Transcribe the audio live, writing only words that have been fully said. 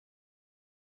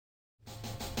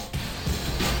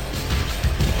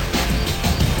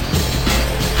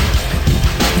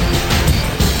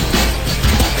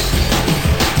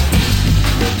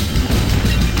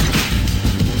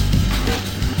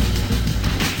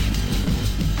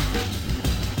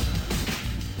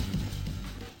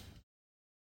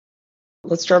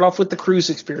let's start off with the cruise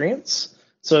experience.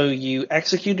 So you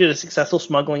executed a successful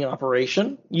smuggling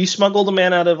operation. You smuggled a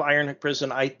man out of Ironhook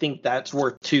prison. I think that's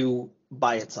worth 2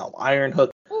 by itself.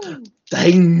 Ironhook,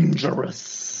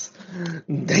 dangerous.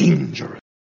 Dangerous.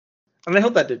 And I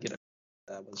hope that did get it.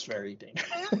 That was very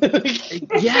dangerous.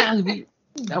 Yeah,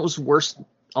 that was worse,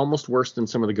 almost worse than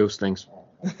some of the ghost things.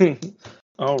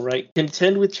 All right.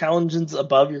 Contend with challenges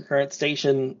above your current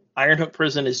station. Ironhook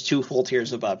prison is 2 full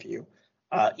tiers above you.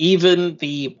 Even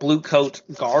the blue coat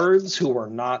guards, who were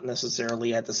not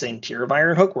necessarily at the same tier of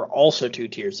Ironhook, were also 2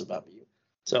 tiers above you.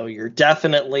 So you're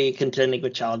definitely contending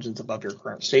with challenges above your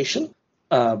current station.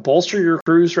 Bolster your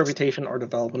crew's reputation or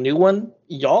develop a new one.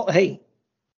 Y'all, hey,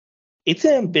 it's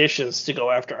ambitious to go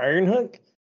after Ironhook,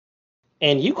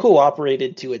 and you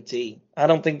cooperated to a T. I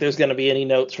don't think there's going to be any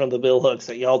notes from the billhooks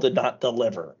that y'all did not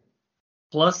deliver.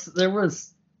 Plus, there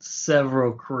was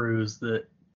several crews that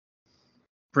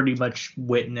pretty much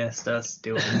witnessed us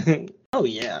doing. Oh,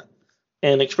 yeah.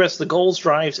 And express the goals,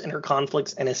 drives, inner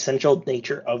conflicts, and essential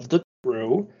nature of the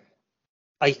crew.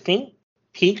 I think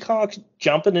Peacock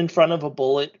jumping in front of a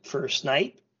bullet for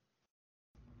Snipe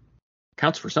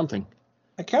Counts for something.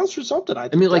 It counts for something. I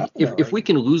mean, like, if we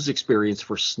can lose experience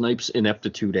for Snipe's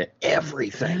ineptitude at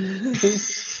everything.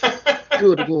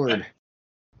 Good Lord.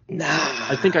 Nah.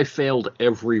 I think I failed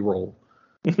every roll.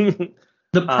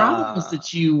 The problem was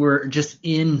that you were just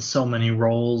in so many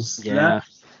roles. Yeah.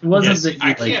 It wasn't that you,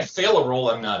 I can't fail a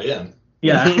roll I'm not in.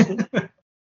 Yeah.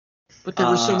 But there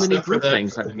were so many Except for group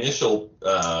things.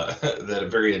 that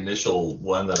very initial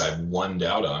one that I won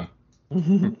out on.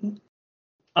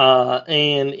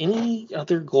 And any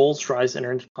other goals, drives,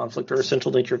 inner conflict, or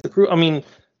essential nature of the crew? I mean,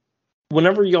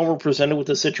 whenever y'all were presented with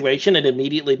the situation, it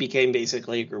immediately became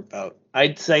basically a group vote.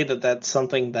 I'd say that that's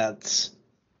something that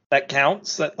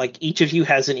counts, that like each of you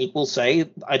has an equal say.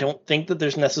 I don't think that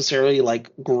there's necessarily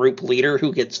like group leader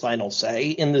who gets final say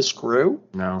in this crew.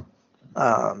 No.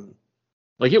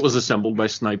 Like it was assembled by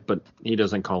Snipe, but he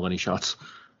doesn't call any shots.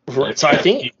 Right. So I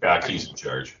think he's in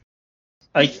charge.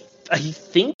 I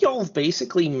think y'all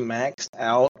basically maxed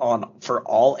out for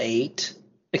all 8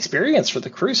 experience for the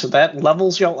crew, so that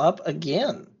levels y'all up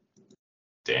again.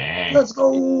 Dang. Let's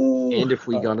go. And if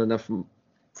we got enough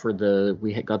for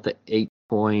we had got the 8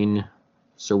 coin,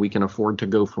 so we can afford to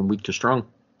go from weak to strong.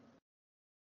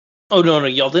 Oh no,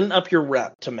 y'all didn't up your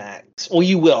rep to max. Well,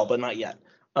 you will, but not yet.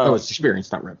 It's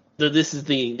experience, not rep. This is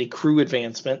the crew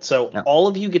advancement. So all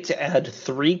of you get to add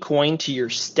 3 coin to your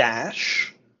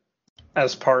stash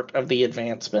as part of the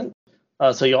advancement.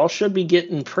 So y'all should be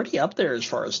getting pretty up there as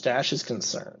far as stash is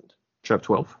concerned. Should have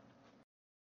 12.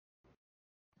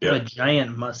 Yeah. A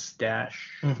giant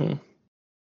mustache. Mm-hmm.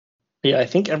 Yeah, I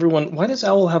think everyone... Why does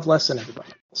Owl have less than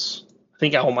everybody else? I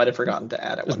think Owl might have forgotten to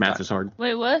add it. Because math is hard.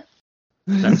 Wait, what?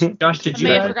 Josh, did you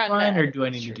add forgotten mine, that. or do I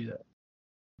need to do that?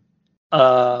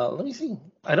 Let me see.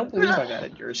 I don't believe I've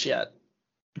added yours yet.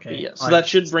 Okay. Yeah, so that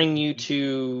should bring you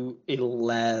to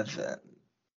 11.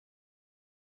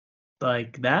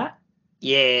 Like that?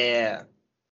 Yeah.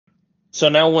 So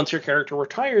now once your character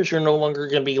retires, you're no longer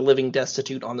going to be living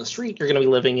destitute on the street. You're going to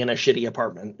be living in a shitty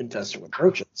apartment infested with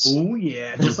roaches. Oh,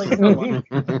 yeah. Just like that one.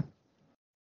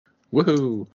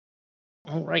 Woohoo.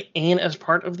 All right. And as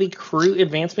part of the crew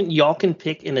advancement, y'all can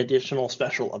pick an additional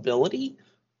special ability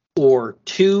or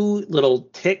 2 little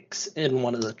ticks in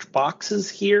one of the boxes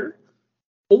here.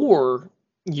 Or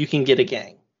you can get a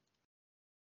gang.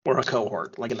 Or a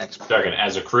cohort, like an expert. Talking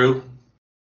as a crew?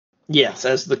 Yes,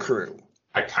 as the crew.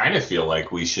 I kind of feel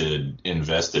like we should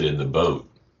invest it in the boat.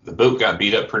 The boat got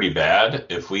beat up pretty bad.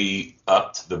 If we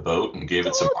upped the boat and gave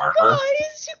it some armor.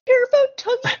 Guys, you care about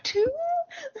Tuggy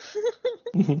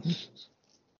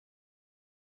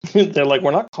too? They're like,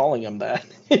 we're not calling him that.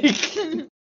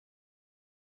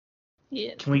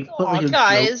 Yeah. Can we put Aw, like a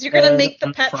guys, you're notepad gonna make the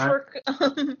on front? patchwork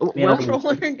well,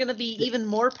 controller gonna be even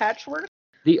more patchwork.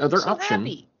 The other So option,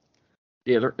 happy.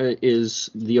 the other is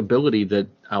the ability that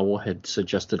Owl had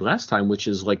suggested last time, which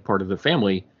is like part of the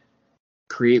family.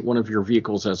 Create one of your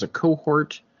vehicles as a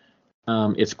cohort.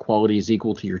 Its quality is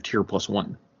equal to your tier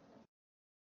 +1.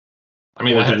 I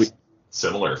mean, Or that do has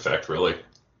similar effect, really.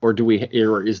 Or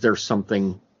is there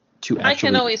something to actually... I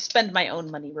can always spend my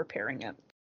own money repairing it.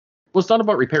 Well, it's not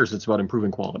about repairs, it's about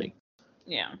improving quality.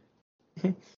 Yeah.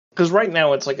 Because right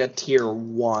now it's like a tier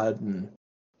 1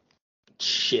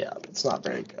 ship. It's not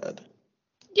very good.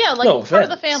 Yeah, like No part of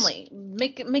the offense. family.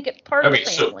 Make it part of the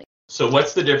family. So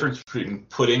what's the difference between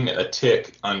putting a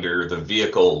tick under the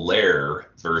vehicle lair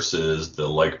versus the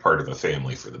like part of a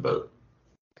family for the boat?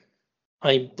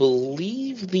 I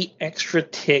believe the extra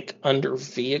tick under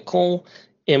vehicle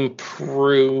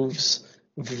improves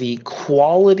the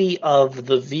quality of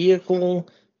the vehicle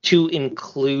to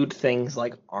include things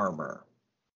like armor.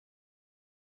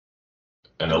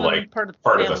 And And then part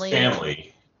of the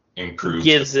family improves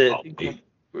Gives the it quality.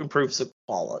 improves the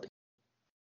quality.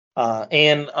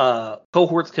 And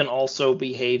cohorts can also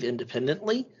behave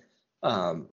independently,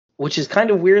 which is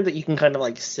kind of weird that you can kind of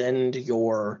like send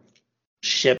your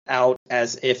ship out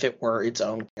as if it were its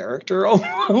own character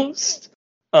almost.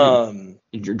 You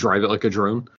drive it like a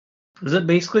drone. Is it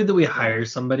basically that we hire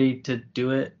somebody to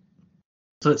do it?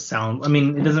 So it sounds. I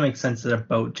mean, it doesn't make sense that a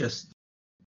boat just,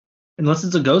 unless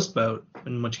it's a ghost boat,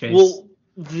 in which case. Well,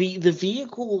 the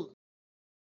vehicle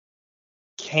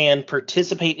can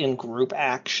participate in group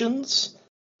actions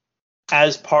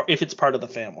as part if it's part of the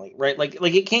family, right? Like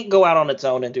it can't go out on its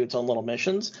own and do its own little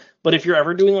missions. But if you're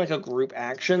ever doing like a group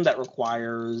action that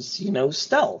requires,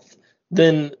 stealth,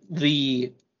 then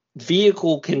the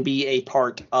vehicle can be a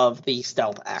part of the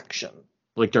stealth action.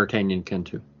 Like D'Artagnan can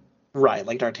too. Right,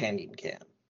 like D'Artagnan can.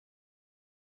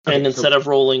 Okay, And instead of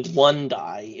rolling one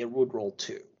die, it would roll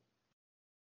two.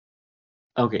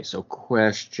 Okay, so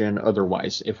question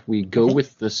otherwise. If we go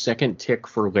with the second tick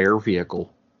for lair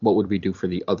vehicle, what would we do for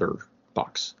the other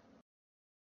box?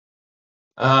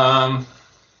 Um,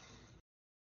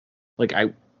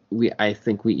 I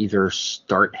think we either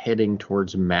start heading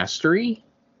towards mastery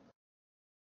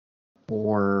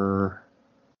or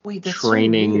Wait, that's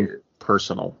training so weird.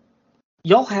 personal.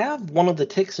 Y'all have one of the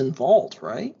ticks in vault,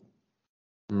 right?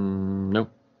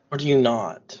 Nope, Or do you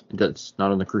not? that's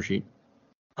not on the crew sheet.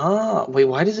 Wait,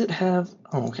 why does it have...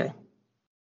 Oh, okay.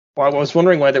 Well, I was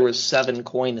wondering why there was 7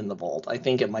 coin in the vault. I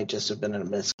think it might just have been a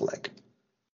misclick.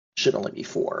 Should only be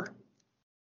 4.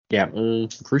 Yeah,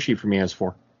 crew sheet for me has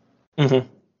 4. Mm-hmm.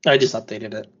 I just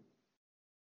updated it.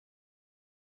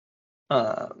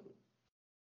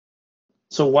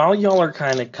 So while y'all are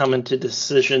kind of coming to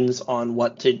decisions on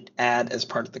what to add as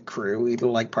part of the crew, either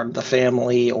like part of the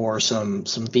family or some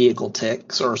vehicle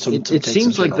ticks or some It ticks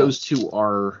seems in like general. those two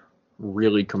are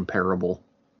really comparable.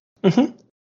 Mm-hmm.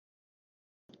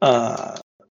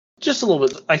 Just a little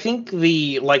bit. I think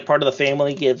the part of the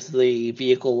family gives the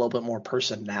vehicle a little bit more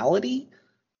personality,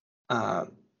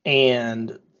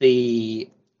 and the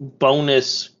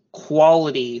bonus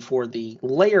quality for the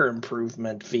layer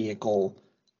improvement vehicle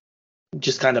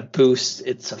just kind of boosts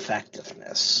its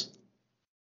effectiveness.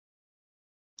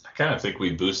 I kind of think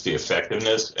we boost the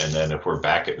effectiveness, and then if we're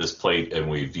back at this plate and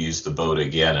we've used the boat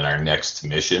again in our next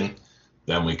mission,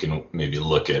 then we can maybe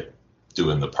look at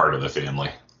doing the part of the family.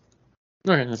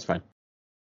 Okay, that's fine.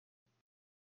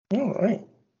 All right.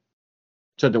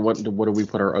 So then what do we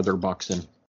put our other box in?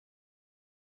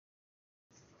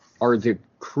 Are the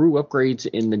crew upgrades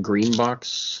in the green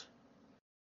box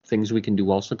things we can do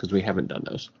also? Because we haven't done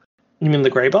those. You mean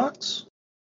the gray box?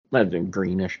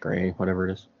 Greenish, gray, whatever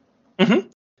it is. Mm-hmm.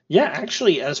 Yeah,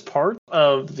 actually, as part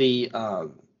of the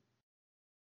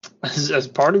as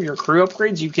part of your crew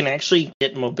upgrades, you can actually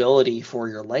get mobility for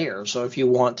your layer. So if you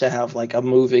want to have like a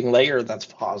moving layer, that's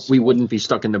possible. We wouldn't be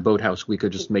stuck in the boathouse. We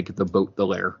could just make the boat the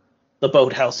lair. The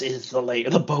boathouse is the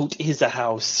layer. The boat is a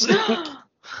house.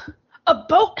 A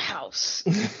boathouse.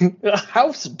 A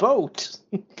houseboat.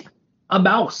 A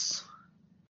mouse.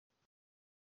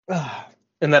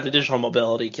 And that additional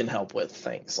mobility can help with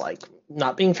things like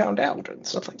not being found out and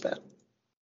stuff like that.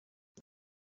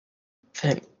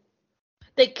 And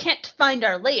They can't find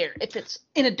our lair if it's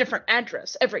in a different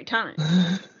address every time.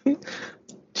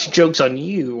 joke's on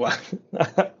you.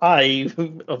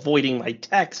 I'm avoiding my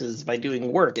taxes by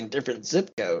doing work in different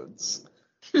zip codes.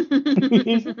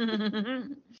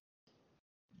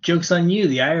 Joke's on you.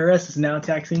 The IRS is now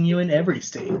taxing you in every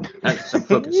state. So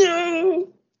focus. No.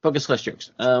 Focus, less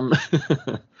jokes.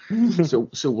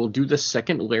 So we'll do the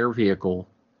second lair vehicle.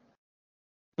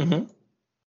 Mm-hmm.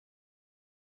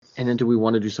 And then do we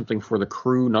want to do something for the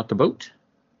crew, not the boat?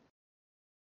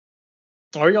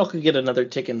 Or y'all could get another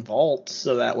tick in vault,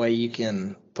 so that way you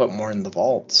can put more in the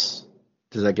vaults.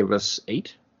 Does that give us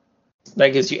 8? That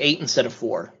gives you 8 instead of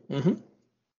 4. Mm-hmm.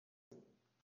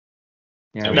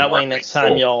 Yeah. I mean, That way, we're next pretty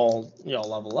time full. y'all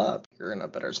level up, you're in a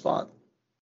better spot.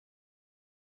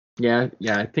 Yeah,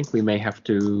 I think we may have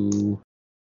to...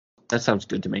 That sounds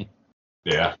good to me.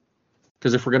 Yeah.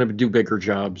 Because if we're going to do bigger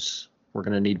jobs, we're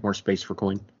going to need more space for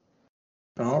coin.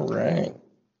 All right.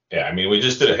 Yeah, I mean, we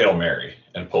just did a Hail Mary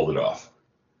and pulled it off.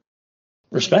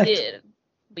 Respect. We did.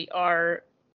 We are.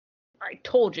 I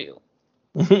told you.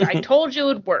 I told you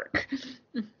it'd work.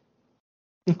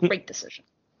 Great decision.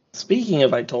 Speaking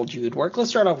of I told you it'd work, let's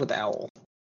start off with Owl.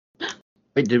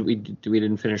 Wait, we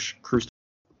didn't finish cruise?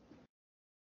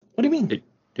 What do you mean?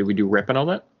 Did we do rep and all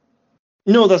that?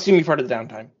 No, that's going to be part of the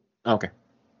downtime. Okay.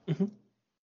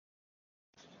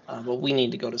 But we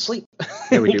need to go to sleep.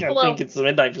 Yeah, we do. I think it's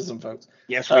midnight for some folks.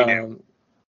 Yes, we do.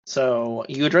 So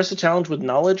you address a challenge with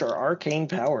knowledge or arcane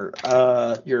power.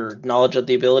 Your knowledge of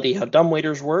the ability how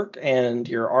dumbwaiters work, and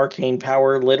your arcane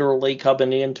power literally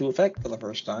coming into effect for the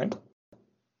first time.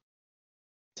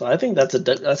 So I think that's a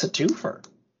twofer.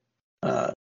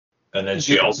 And then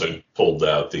she also pulled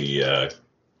out the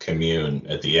commune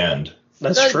at the end.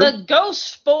 That's true. The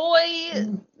ghost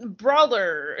boy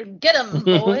brawler. Get him,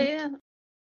 boy.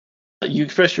 You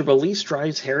express your beliefs,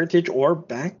 drives, heritage, or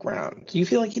background. Do you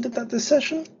feel like you did that this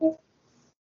session?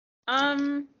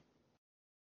 I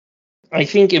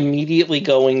think immediately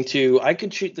going to, I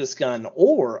could shoot this gun,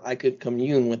 or I could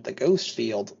commune with the ghost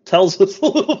field, tells us a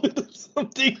little bit of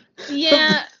something.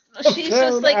 Yeah, she's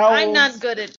just like, owls. I'm not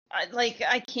good at,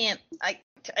 I can't, I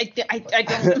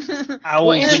don't.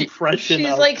 Owl's impression.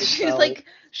 She's like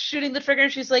shooting the trigger,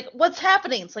 and she's like, what's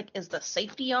happening? It's like, is the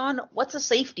safety on? What's a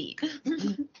safety?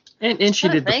 And she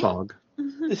did the thing? fog.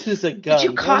 This is a gun. Did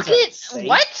you cock it?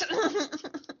 What?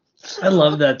 I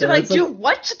love that. Did I do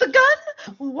what to the gun?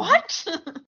 What?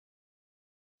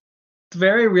 It's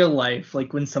very real life.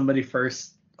 Like when somebody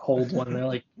first holds one, they're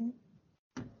like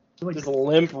Just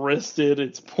limp wristed.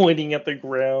 It's pointing at the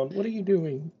ground. What are you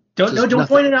doing? Don't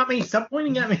point it at me. Stop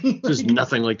pointing at me. Just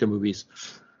nothing like the movies.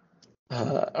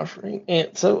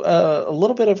 And so a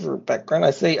little bit of background.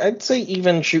 I'd say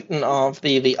even shooting off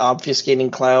the obfuscating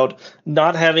cloud,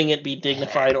 not having it be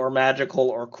dignified or magical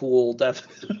or cool,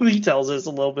 definitely tells us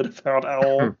a little bit about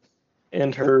Owl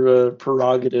and her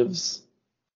prerogatives.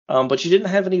 But she didn't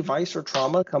have any vice or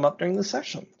trauma come up during the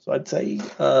session, so I'd say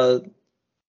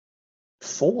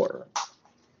 4.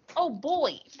 Oh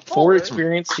boy. 4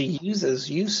 experience to use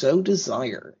as you so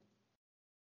desire.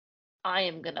 I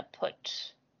am gonna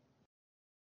put.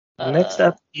 Next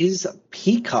up is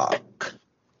Peacock.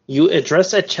 You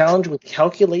address a challenge with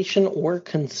calculation or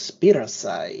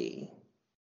conspiracy.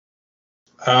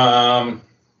 I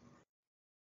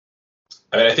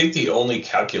think the only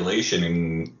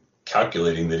calculating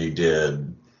that he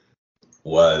did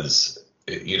was,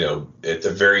 at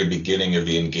the very beginning of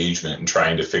the engagement and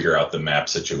trying to figure out the map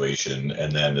situation,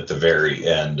 and then at the very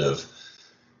end of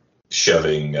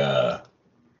shoving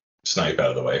Snipe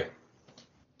out of the way.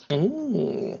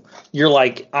 You're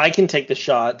like, I can take the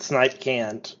shot, Snipe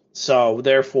can't, so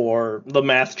therefore the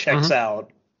math checks out.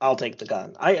 I'll take the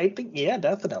gun. I think, yeah,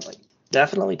 definitely.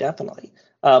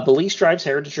 Belief, drives,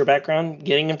 heritage, or background.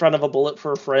 Getting in front of a bullet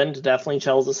for a friend definitely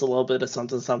tells us a little bit of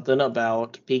something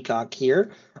about Peacock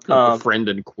here. A friend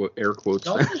in air quotes.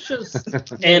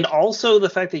 And also the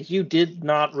fact that you did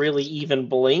not really even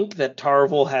blink, that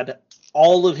Tarvel had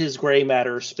all of his gray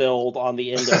matter spilled on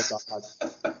the end of the dog.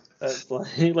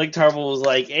 Like Tarvel was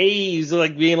like, hey, he's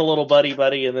like being a little buddy,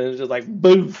 and then it's just like,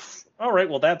 boof. All right,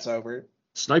 well, that's over.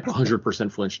 Snipe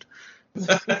 100% flinched.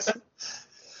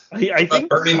 I think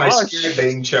burning my spirit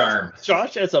bane charm.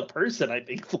 Josh, as a person, I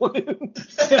think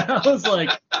flinched. I was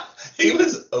like, he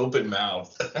was open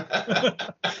mouthed.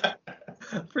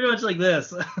 pretty much like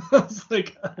this. I was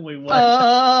like, wait, what?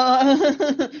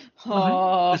 It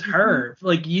was her.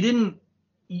 Like you didn't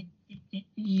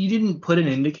put an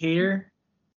indicator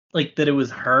like that it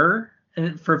was her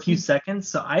and for a few seconds,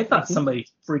 so I thought somebody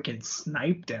freaking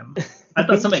sniped him. I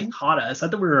thought somebody caught us. I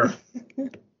thought we were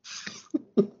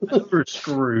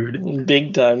screwed.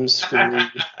 Big time screwed.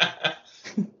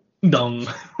 Dung.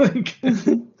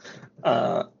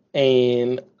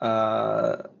 And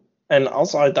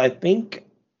also I think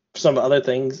some other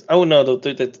things. Oh no,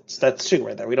 that's 2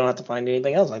 right there. We don't have to find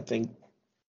anything else. I think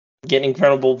getting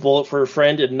incredible bullet for a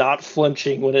friend and not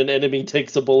flinching when an enemy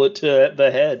takes a bullet to the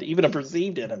head, even a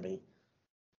perceived enemy.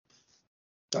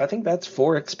 I think that's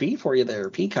 4 XP for you there,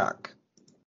 Peacock.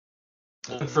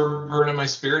 And for burning my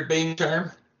spirit bane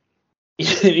charm?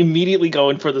 Immediately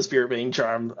going for the spirit bane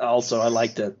charm. Also, I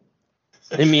liked it.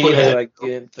 Immediately, like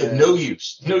no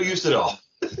use at all.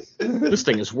 This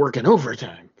thing is working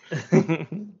overtime.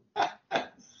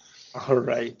 All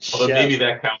right. Although maybe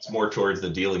that counts more towards the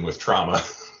dealing with trauma.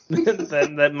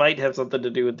 that might have something to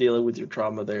do with dealing with your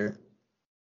trauma there.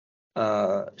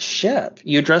 Shep,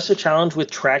 you address a challenge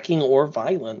with tracking or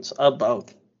violence,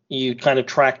 both. You kind of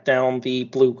track down the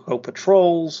Blue Coat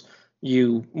patrols.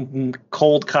 You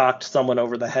cold-cocked someone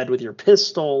over the head with your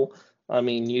pistol. I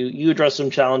mean, you address some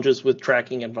challenges with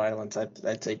tracking and violence.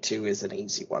 I'd say 2 is an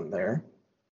easy one there.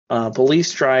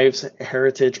 Belief, drives,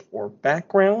 heritage, or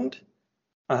background.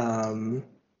 I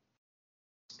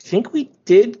think we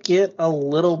did get a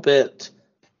little bit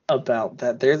about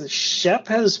that. Shep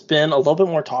has been a little bit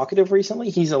more talkative recently.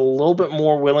 He's a little bit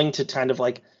more willing to kind of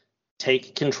like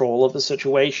take control of the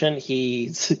situation.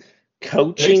 He's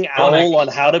coaching Thanks, Owen. Owl on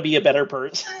how to be a better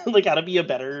person, like how to be a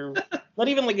better, not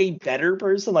even like a better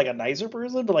person, like a nicer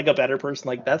person, but like a better person.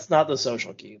 Like that's not the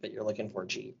social cue that you're looking for,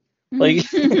 Chief. Like,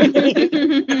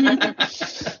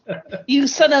 You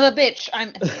son of a bitch!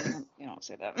 You don't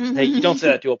say that. hey, you don't say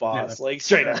that to a boss, Yeah. like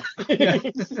straight up. Yeah.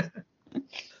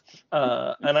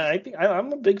 And I think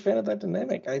I'm a big fan of that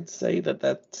dynamic. I'd say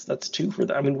that's two for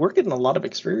that. I mean, we're getting a lot of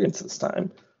experience this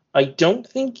time. I don't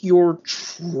think your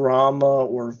trauma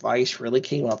or vice really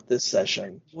came up this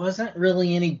session. Wasn't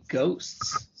really any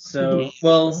ghosts. So, Yeah.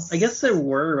 well, I guess there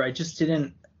were. I just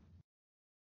didn't.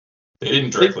 They didn't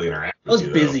directly interact I was with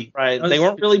you, though. busy. Right? I was They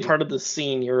weren't really busy. part of the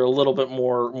scene. You're a little bit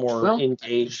more Well,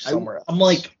 engaged somewhere else. I'm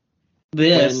like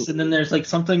this, When- and then there's like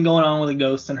something going on with a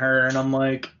ghost and her, and I'm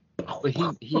like, But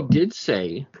he did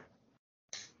say,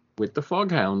 with the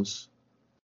foghounds,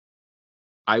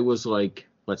 I was like,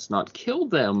 let's not kill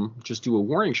them, just do a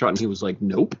warning shot. And he was like,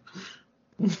 nope.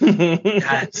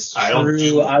 that's I don't true.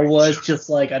 do I was warning just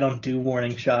like, I don't do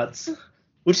warning shots.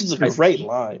 Which is a great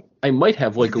line. I might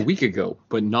have like a week ago,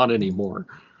 but not anymore.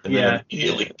 And Yeah. then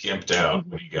immediately gimped out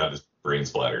when he got his brain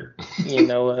splattered. You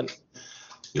know what?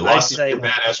 You lost I'd say- your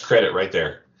badass credit right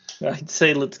there. I'd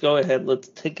say let's go ahead. Let's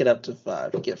take it up to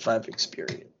 5. Get 5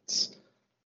 experience.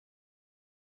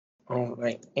 All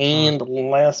right. And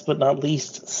last but not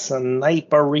least,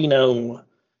 Sniperino.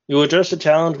 You address a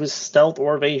challenge with stealth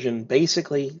or evasion,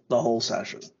 basically the whole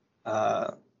session.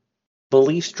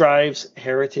 Beliefs, drives,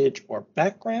 heritage, or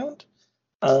background.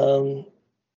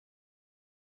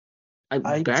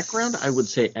 Background, I would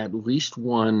say at least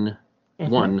one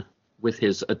with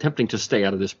his attempting to stay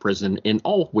out of this prison in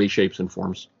all ways, shapes, and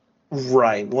forms.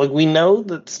 Right. Like we know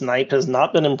that Snipe has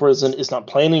not been in prison, is not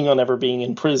planning on ever being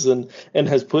in prison, and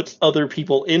has put other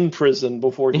people in prison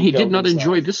before And he did killed not himself.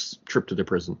 enjoy this trip to the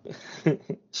prison.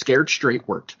 Scared straight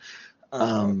worked.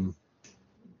 And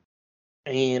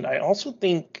I also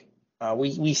think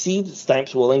we see that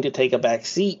Snipe's willing to take a back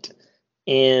seat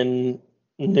in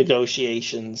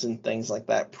negotiations and things like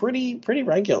that pretty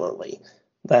regularly.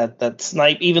 That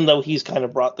Snipe, even though he's kind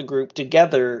of brought the group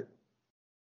together,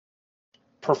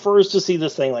 prefers to see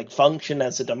this thing like function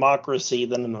as a democracy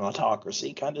than an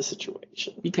autocracy kind of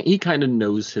situation. He kind of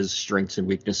knows his strengths and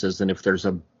weaknesses, and if there's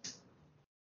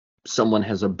someone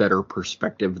has a better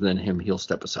perspective than him, he'll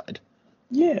step aside.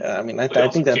 Yeah, I mean, I But he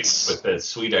think also that's came with that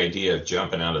sweet idea of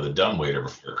jumping out of the dumbwaiter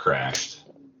before it crashed.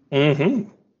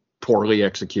 Poorly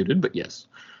executed, but yes.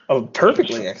 Oh,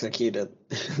 perfectly executed.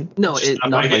 No, Just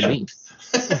not by him. me.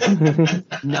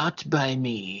 Not by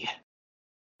me.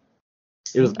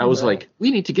 I was like, we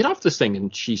need to get off this thing,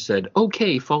 and she said,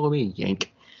 "Okay, follow me,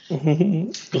 yank."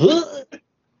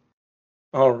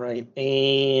 All right,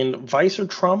 and vice or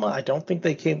trauma? I don't think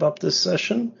they came up this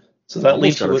session, so that Almost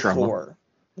leaves got you a with trauma. 4.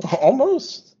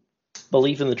 Almost.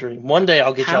 Belief in the dream. One day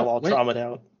I'll get How- y'all all wait. traumatized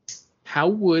out. How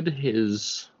would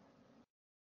his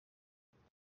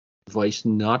vice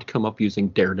not come up using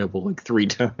Daredevil like 3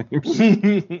 times?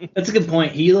 That's a good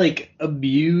point. He like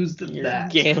abused You're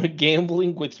that.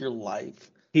 gambling with your life.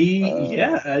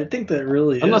 Yeah, I think that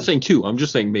really I'm not is. saying 2. I'm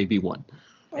just saying maybe 1.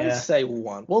 I'd Yeah. say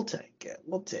 1. We'll take it.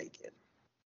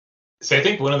 So I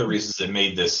think one of the reasons that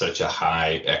made this such a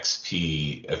high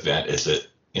XP event is that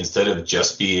instead of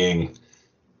just being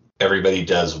everybody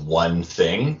does one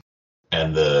thing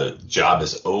and the job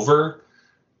is over,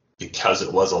 because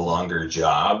it was a longer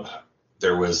job,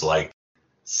 there was like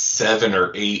 7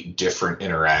 or 8 different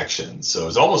interactions. So it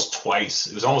was almost twice.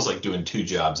 It was almost like doing 2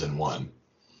 jobs in one.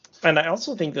 And I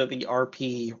also think that the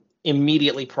RP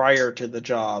immediately prior to the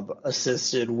job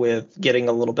assisted with getting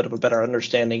a little bit of a better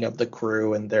understanding of the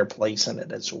crew and their place in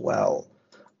it as well.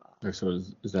 So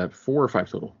is that 4 or 5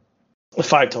 total?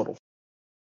 5 total.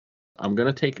 I'm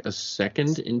going to take a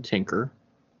second in Tinker.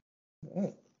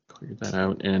 Clear that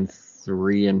out. And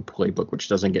 3 in Playbook, which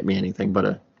doesn't get me anything but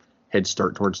a head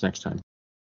start towards next time.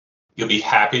 You'll be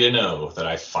happy to know that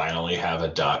I finally have a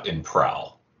dot in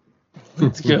Prowl.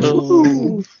 Let's go.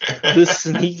 the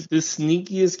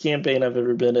sneakiest campaign I've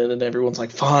ever been in, and everyone's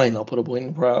like, fine, I'll put a point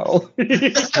in Prowl.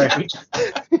 Right.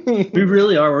 We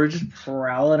really are. We're just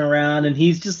prowling around, and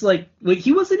he's just like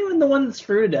he wasn't even the one that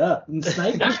screwed up. And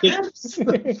Sniper hits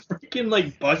the freaking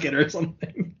like bucket or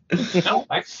something. No,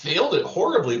 I failed it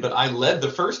horribly, but I led the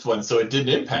first one, so it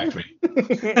didn't impact me.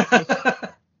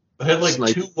 I had like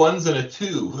Snipe. 2 1s and a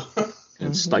 2.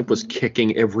 And Snipe was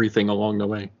kicking everything along the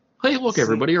way. Hey, look,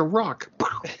 everybody, a rock.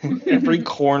 Every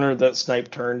corner that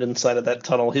Snipe turned inside of that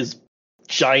tunnel, his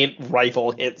giant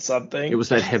rifle hit something. It was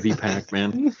that heavy pack,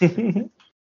 man.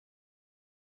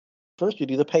 First, you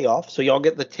do the payoff. So y'all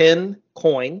get the 10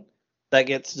 coin that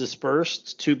gets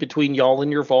dispersed to between y'all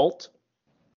and your vault.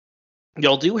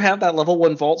 Y'all do have that level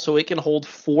 1 vault, so it can hold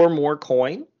 4 more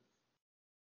coin.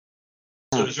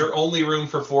 So is there only room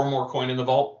for 4 more coin in the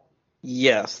vault?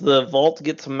 Yes, the vault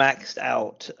gets maxed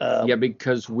out. Yeah,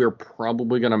 because we're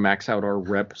probably going to max out our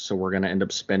rep, so we're going to end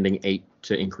up spending 8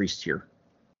 to increase tier.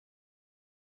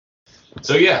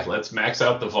 So yeah, let's max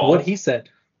out the vault. What he said.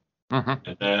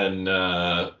 Mm-hmm.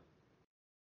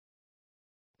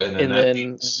 And then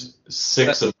means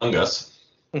 6 among us.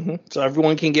 Mm-hmm. So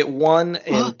everyone can get 1,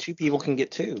 and 2 people can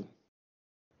get 2.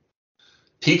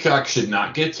 Peacock should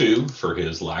not get 2 for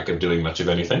his lack of doing much of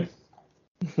anything.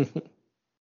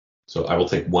 So I will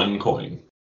take 1 coin.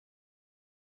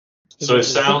 So it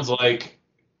sounds like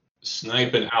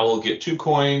Snipe and Owl get 2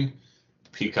 coin,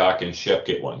 Peacock and Shep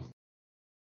get 1.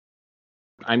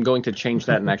 I'm going to change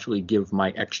that and actually give my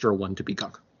extra 1 to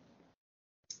Peacock.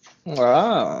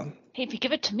 Ah. Hey, if you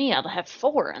give it to me, I'll have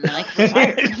 4, and then I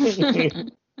can retire.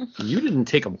 You didn't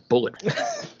take a bullet.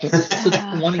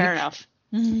 Fair enough.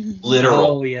 Literal.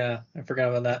 Oh, yeah. I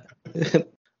forgot about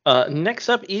that. Next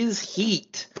up is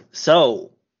heat.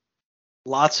 So,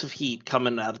 lots of heat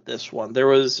coming out of this one. There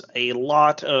was a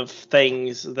lot of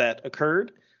things that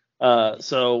occurred.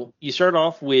 So, you start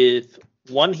off with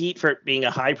 1 heat for it being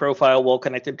a high-profile,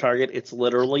 well-connected target. It's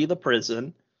literally the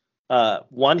prison.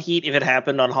 1 heat if it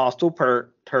happened on hostile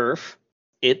turf.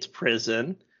 It's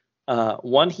prison.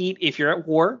 1 heat if you're at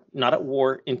war, not at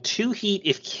war. And 2 heat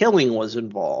if killing was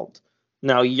involved.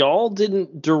 Now, y'all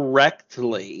didn't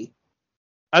directly...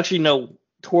 Actually, no,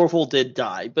 Torval did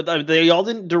die. But y'all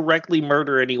didn't directly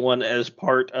murder anyone as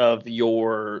part of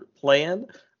your plan.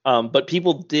 But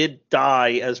people did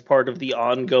die as part of the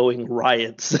ongoing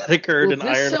riots that occurred in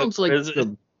Ironhook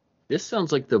Prison. This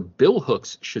sounds like the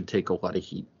billhooks should take a lot of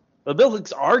heat. The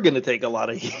billhooks are going to take a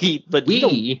lot of heat, but you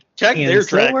don't check And their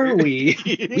so track. are we.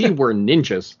 We were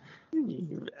ninjas.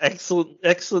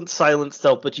 Excellent silent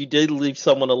stealth, but you did leave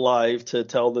someone alive to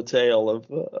tell the tale of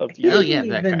you. Hell I yeah, didn't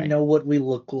that even guy. know what we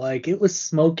looked like. It was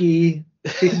smoky.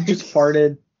 It just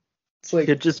farted. It's like,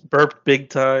 It just burped big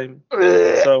time.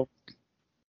 So,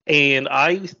 and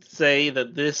I say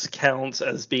that this counts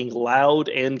as being loud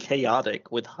and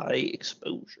chaotic with high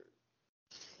exposure.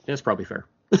 That's probably fair.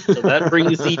 So that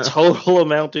brings the total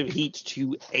amount of heat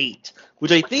to 8,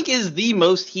 which I think is the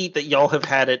most heat that y'all have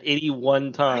had at any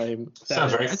one time.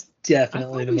 Sounds right. that's I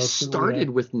definitely thought the we most. started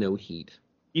with no heat.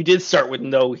 You did start with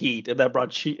no heat, and that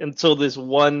brought you, and so this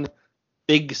one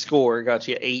big score got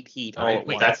you 8 heat all at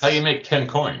once. That's how you make 10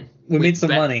 coin. We made some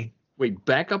money. Wait,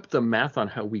 back up the math on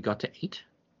how we got to 8.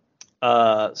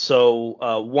 So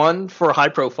 1 for high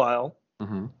profile,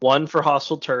 Mm-hmm. 1 for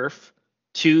hostile turf,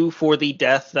 2 for the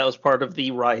death that was part of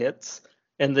the riots,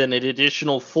 and then an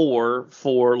additional 4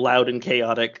 for loud and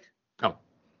chaotic. Oh.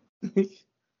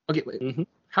 Okay, wait. Mhm.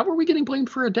 How were we getting blamed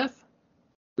for a death?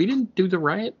 We didn't do the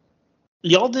riot?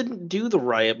 Y'all didn't do the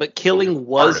riot, but killing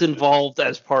was involved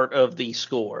as part of the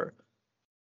score.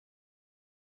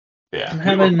 Yeah.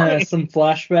 I'm having some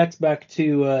flashbacks back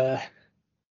to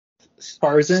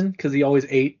Tarzan, because he always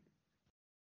ate.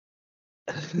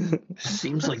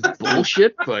 Seems like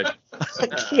bullshit, but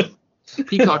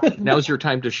Peacock, now's your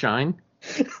time to shine.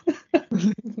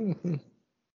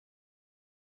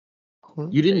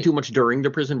 You didn't do much during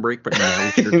the prison break, but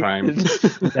now's your time.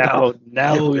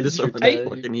 now It is is your something time.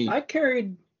 fucking eat. I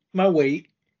carried my weight.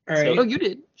 All right. Oh, you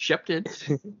did. Shep did.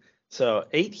 So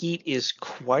 8 heat is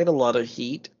quite a lot of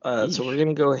heat. So we're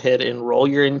gonna go ahead and roll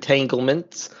your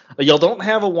entanglements. Y'all don't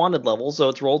have a wanted level, so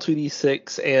it's roll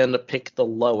 2d6 and pick the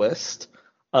lowest.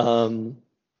 Does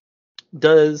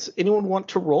anyone want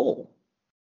to roll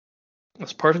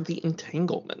as part of the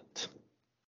entanglement?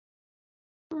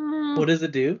 What does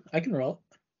it do? I can roll.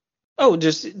 Oh, it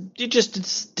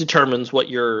just determines what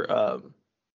your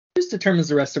Just determines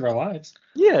the rest of our lives.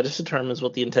 yeah, it just determines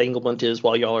what the entanglement is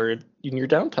while y'all are in your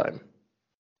downtime.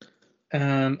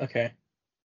 Okay.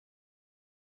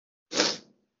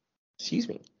 Excuse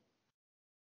me.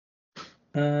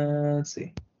 Let's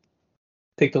see.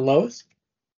 Take the lowest.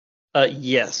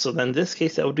 Yes. So then in this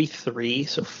case that would be 3.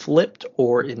 So flipped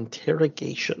or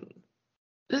interrogation.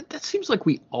 That seems like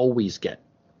we always get.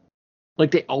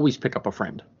 Like they always pick up a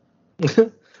friend.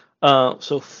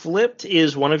 So flipped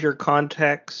is one of your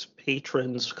contacts,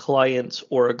 patrons, clients,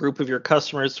 or a group of your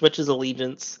customers switches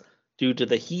allegiance due to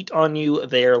the heat on you.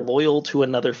 They are loyal to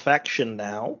another faction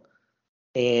now.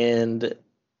 And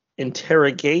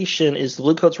interrogation is the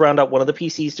Bluecoats round up one of the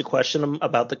PCs to question them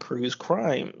about the crew's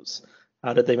crimes.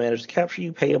 How did they manage to capture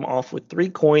you? Pay them off with 3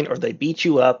 coin, or they beat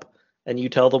you up, and you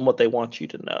tell them what they want you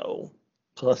to know.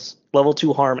 Plus level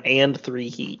 2 harm and 3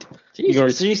 heat. You can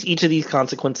receive each of these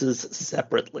consequences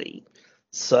separately.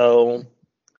 So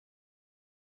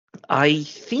I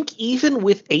think even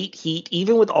with 8 heat,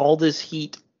 even with all this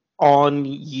heat on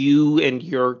you and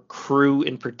your crew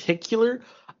in particular,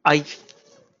 I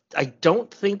I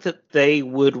don't think that they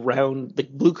would round the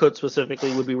blue coat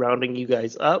specifically would be rounding you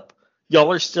guys up.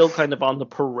 Y'all are still kind of on the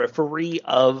periphery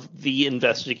of the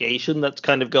investigation that's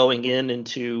kind of going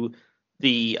into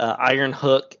the Iron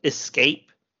Hook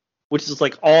escape, which is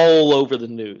like all over the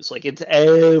news. Like it's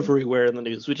everywhere in the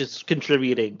news, which is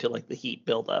contributing to like the heat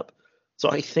buildup. So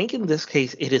I think in this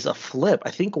case it is a flip.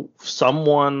 I think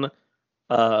someone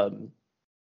um,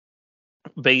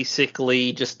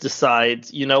 basically just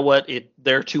decides, you know what,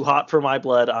 they're too hot for my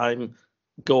blood. I'm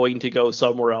going to go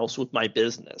somewhere else with my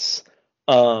business.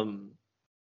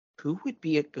 Who would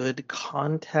be a good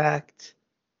contact?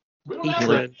 We don't have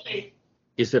that many.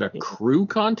 Is it a crew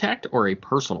contact or a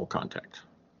personal contact?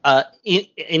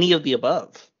 Any of the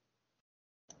above.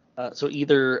 So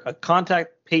either a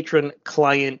contact, patron,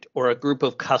 client, or a group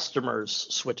of customers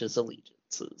switches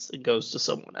allegiances. It goes to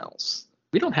someone else.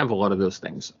 We don't have a lot of those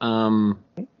things.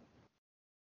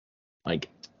 Like,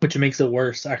 Which makes it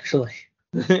worse, actually.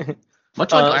 much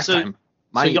like last time.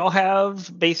 So y'all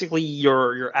have basically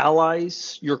your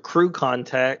allies, your crew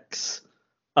contacts.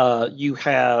 You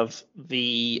have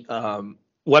the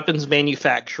weapons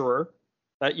manufacturer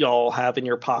that y'all have in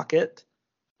your pocket,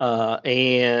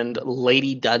 and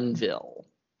Lady Dunville.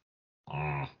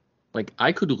 Like,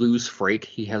 I could lose Frake.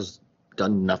 He has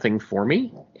done nothing for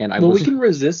me, and we can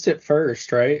resist it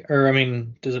first, right? Or I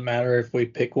mean, does it matter if we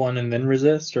pick one and then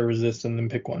resist, or resist and then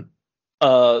pick one?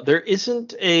 There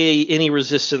isn't any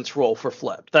resistance roll for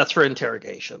flip. That's for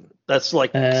interrogation. That's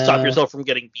like stop yourself from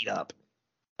getting beat up.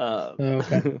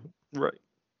 Okay. Right.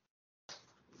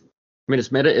 I mean,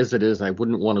 as meta as it is, I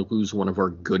wouldn't want to lose one of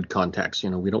our good contacts. You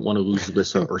know, we don't want to lose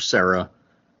Lissa or Sarah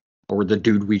or the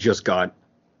dude we just got.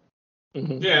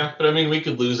 Mm-hmm. Yeah, but I mean, we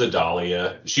could lose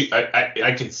Adalia.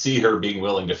 I could see her being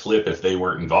willing to flip if they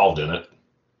weren't involved in it.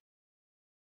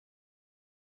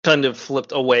 Kind of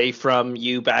flipped away from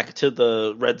you back to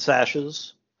the red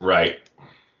sashes. Right.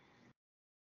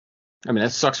 I mean,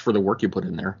 that sucks for the work you put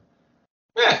in there.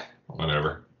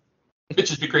 Whatever.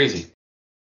 Bitches be crazy.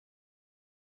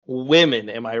 Women,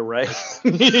 am I right?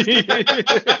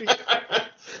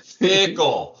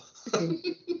 Fickle. I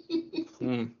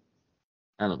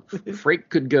don't know. Frake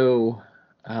could go.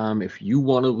 If you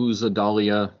want to lose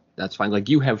Adalia, that's fine. Like,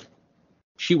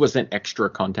 she was an extra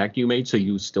contact you made, so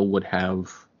you still would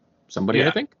have somebody, Yeah.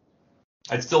 I think.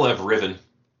 I'd still have Riven,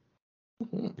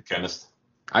 the chemist.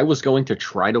 I was going to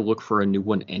try to look for a new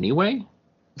one anyway,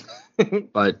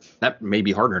 but that may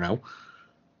be harder now.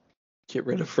 Get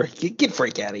rid of Frake. Get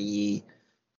Frake out of ye.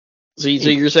 So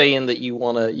you're saying that you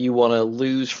wanna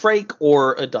lose Frake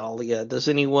or Adalia. Does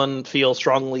anyone feel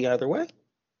strongly either way?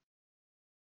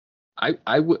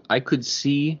 I could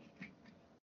see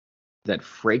that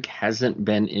Frake hasn't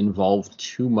been involved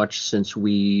too much since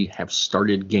we have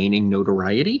started gaining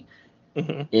notoriety.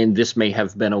 Mm-hmm. And this may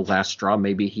have been a last straw.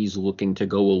 Maybe he's looking to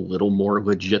go a little more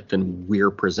legit than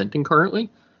we're presenting currently.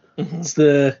 Mm-hmm. It's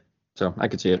So I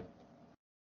could see it.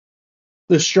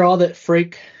 the straw that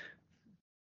Frake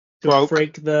Broke.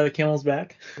 Frake the camel's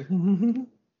back. He's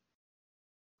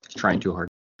trying too hard.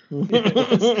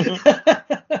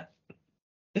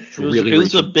 It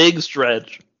was a big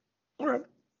stretch. All right.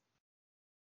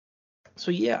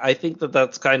 So yeah, I think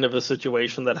that's kind of a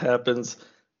situation that happens.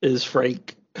 Is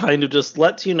Frake kind of just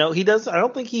lets you know I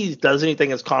don't think he does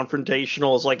anything as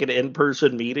confrontational as like an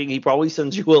in-person meeting. He probably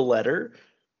sends you a letter.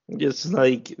 Just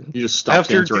like You just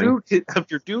stopped answering.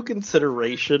 after due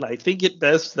consideration, I think it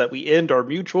best that we end our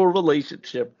mutual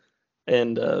relationship,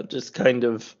 and just kind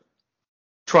of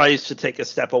tries to take a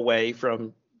step away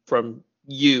from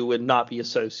you and not be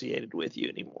associated with you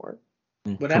anymore.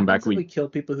 What Come happens back. if we kill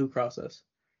people who cross us?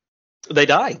 They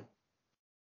die.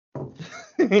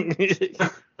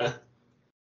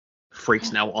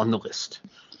 Frake's now on the list.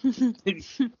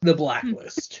 The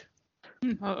blacklist.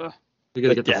 We gotta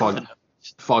get the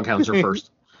Foghounds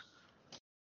first.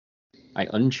 I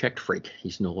unchecked Frake.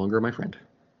 He's no longer my friend.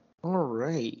 All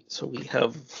right, so we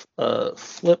have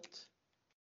flipped,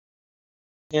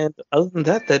 and other than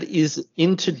that, that is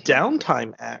into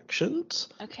downtime actions.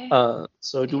 Okay.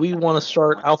 So do we want to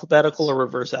start alphabetical or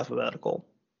reverse alphabetical?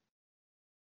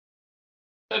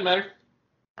 Doesn't matter.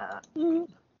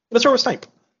 Let's start with Snipe.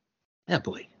 Yeah,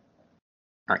 boy.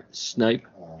 All right, Snipe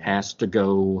has to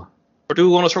go. Or do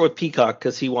we want to start with Peacock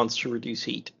because he wants to reduce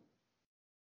heat?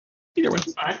 Either way.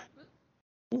 Fine.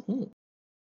 Mm-hmm.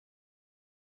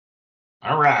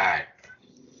 All right.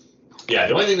 Yeah,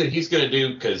 the only thing that he's going to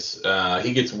do, because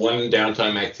he gets one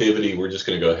downtime activity, we're just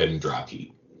going to go ahead and drop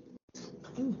heat.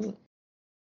 Mm-hmm.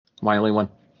 My only one.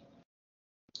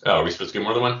 Oh, are we supposed to get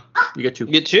more than one? You get 2.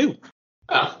 You get 2.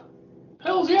 Oh,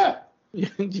 hell yeah.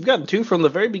 You've gotten 2 from the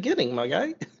very beginning, my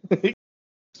guy.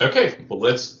 Okay, well,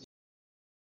 let's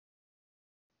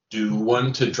do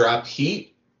 1 to drop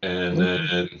heat, and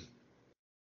then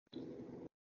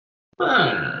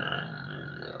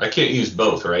I can't use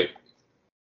both, right?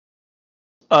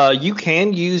 You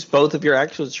can use both of your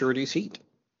actions to reduce heat.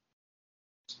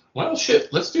 Well,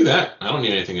 shit, let's do that. I don't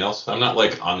need anything else. I'm not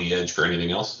like on the edge for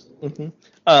anything else.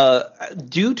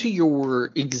 Due to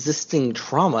your existing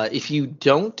trauma, if you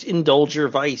don't indulge your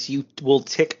vice, you will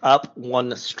tick up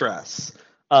 1 stress.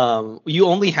 You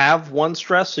only have 1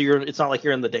 stress, so it's not like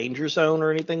you're in the danger zone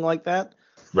or anything like that.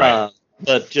 Right.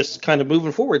 But just kind of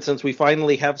moving forward, since we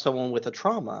finally have someone with a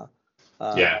trauma.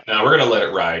 Yeah, no, we're going to let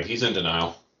it ride. He's in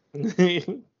denial.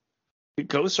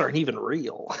 Ghosts aren't even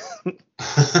real.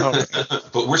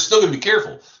 But we're still going to be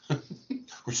careful.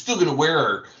 We're still going to wear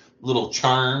our little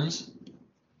charms.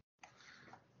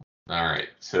 All right.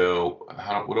 So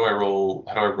what do I roll?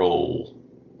 How do I roll?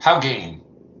 How game?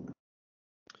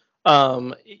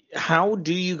 How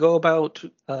do you go about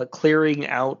clearing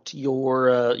out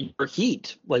your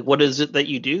heat? Like, what is it that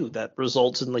you do that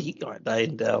results in the heat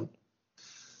dying down?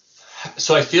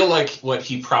 So I feel like what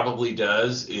he probably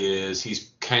does is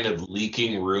he's kind of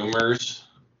leaking rumors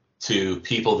to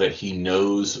people that he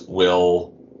knows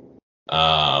will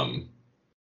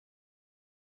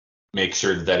make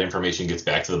sure that information gets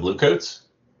back to the Bluecoats.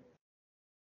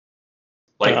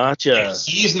 Like, Gotcha.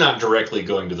 He's not directly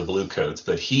going to the Bluecoats,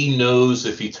 but he knows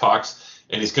if he talks,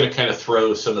 and he's going to kind of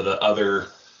throw some of the other,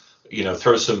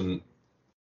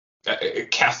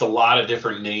 cast a lot of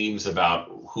different names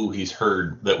about who he's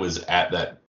heard that was at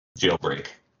that jailbreak.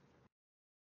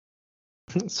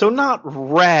 So not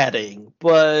ratting,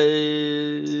 but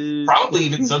Probably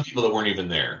even some people that weren't even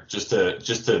there, just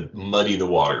to muddy the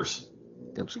waters.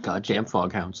 Those goddamn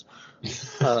foghounds.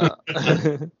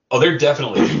 Oh, they're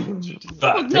definitely.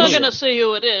 I'm not gonna say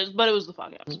who it is, but it was the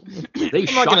Foghounds.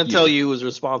 I'm not going to tell you who was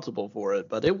responsible for it,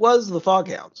 but it was the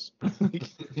Foghounds.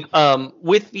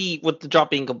 With the job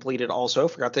being completed, also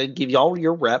forgot to give y'all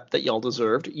your rep that y'all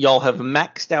deserved. Y'all have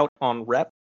maxed out on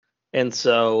rep, and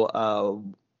so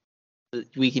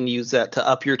we can use that to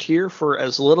up your tier for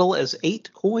as little as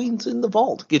 8 coins in the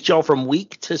vault. Get y'all from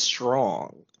weak to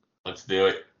strong. Let's do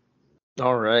it.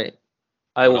 All right.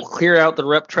 I will clear out the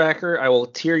rep tracker. I will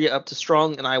tier you up to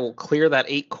strong, and I will clear that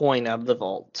 8 coin out of the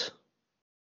vault.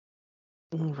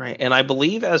 All right. And I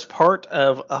believe as part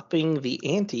of upping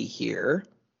the ante here,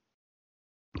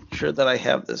 make sure that I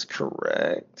have this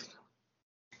correct.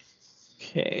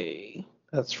 Okay.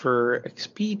 That's for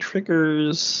XP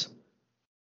triggers.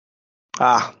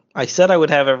 I said I would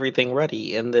have everything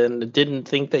ready, and then didn't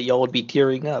think that y'all would be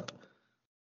tearing up.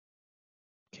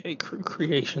 Okay, crew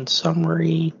creation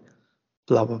summary,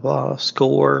 blah, blah, blah,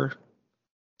 score.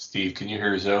 Steve, can you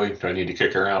hear Zoe? Do I need to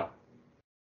kick her out?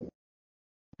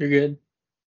 You're good.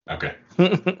 Okay.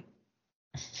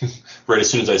 Right as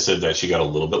soon as I said that, she got a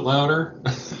little bit louder.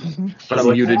 But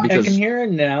I'm muted I because can hear her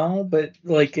now, but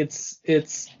like it's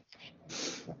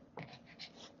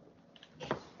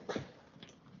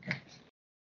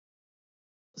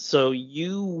So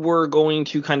you were going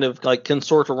to kind of like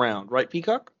consort around, right,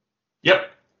 Peacock? Yep.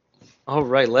 All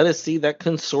right, let us see that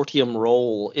consortium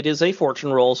roll. It is a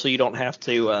fortune roll, so you don't have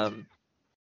to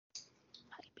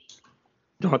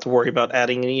worry about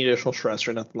adding any additional stress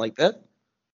or nothing like that.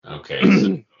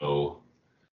 Okay, so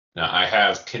now I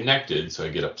have connected, so I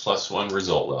get a +1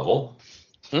 result level.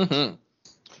 Mm-hmm.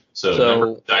 So number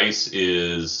of dice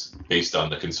is based on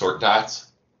the consort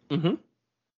dots. Mm-hmm.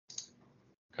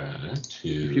 Okay, if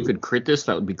you could crit this,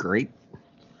 that would be great.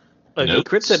 If you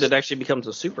crit it, it actually becomes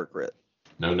a super crit.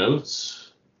 No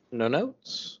notes. No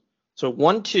notes. So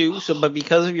 1, 2. But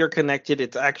because of your connected,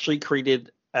 it's actually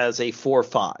created as a 4,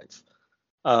 5.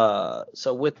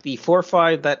 So with the 4,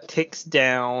 5, that ticks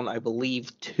down, I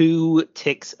believe, 2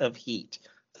 ticks of heat.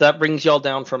 So that brings y'all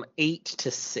down from 8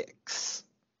 to 6.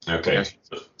 Okay,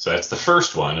 so that's the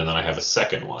first one, and then I have a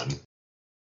second one.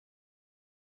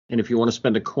 And if you want to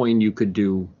spend a coin, you could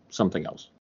do something else.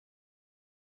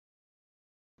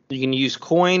 You can use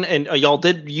coin, and y'all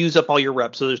did use up all your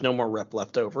reps, so there's no more rep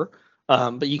left over.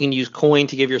 But you can use coin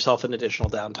to give yourself an additional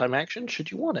downtime action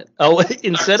should you want it. Oh,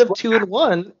 instead of 2 and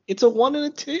 1, it's a 1 and a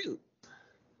 2.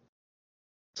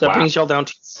 So that brings y'all down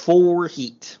to 4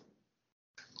 heat.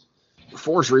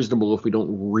 4 is reasonable if we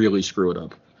don't really screw it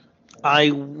up.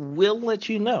 I will let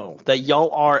you know that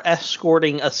y'all are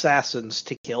escorting assassins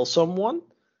to kill someone,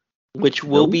 which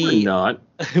will be not.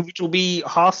 which will be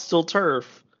hostile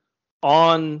turf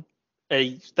on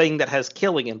a thing that has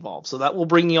killing involved. So that will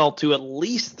bring you all to at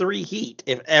least 3 heat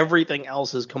if everything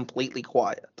else is completely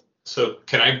quiet. So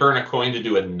can I burn a coin to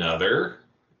do another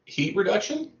heat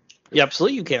reduction? Yeah,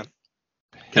 absolutely you can.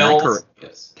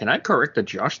 Yes. Can I correct the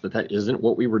Josh that isn't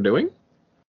what we were doing?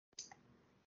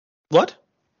 What?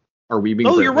 Are we being?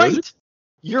 Oh, you're railroaded? right.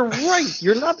 You're right.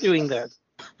 You're not doing that.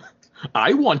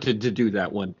 I wanted to do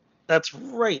that one. That's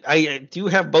right. I do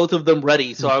have both of them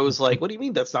ready. So I was like, what do you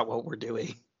mean that's not what we're doing?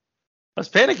 I was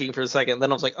panicking for a second.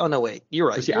 Then I was like, oh, no, wait. You're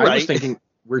right. See, You're I right. was thinking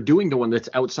we're doing the one that's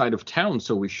outside of town,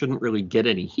 so we shouldn't really get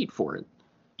any heat for it.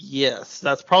 Yes,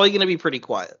 that's probably going to be pretty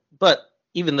quiet. But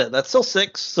even then, that's still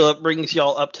 6. So that brings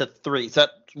y'all up to 3. So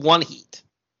that's 1 heat.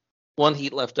 1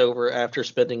 heat left over after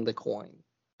spending the coin.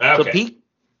 Okay. So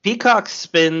Peacock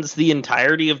spends the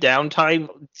entirety of downtime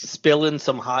spilling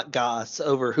some hot goss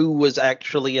over who was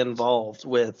actually involved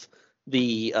with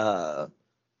the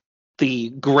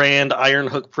Grand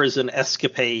Ironhook Prison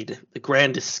escapade, the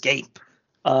Grand Escape,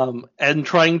 and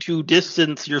trying to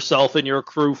distance yourself and your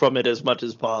crew from it as much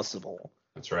as possible.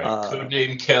 That's right.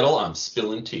 Codename Kettle, I'm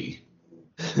spilling tea.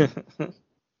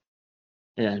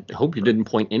 Yeah, I hope you didn't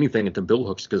point anything at the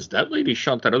billhooks, because that lady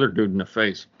shot that other dude in the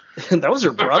face. That was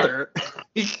her brother.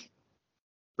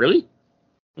 Really?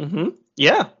 Mm-hmm.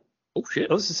 Yeah, Oh, shit.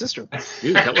 that was his sister.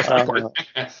 Dude, that was my part.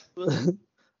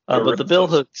 But the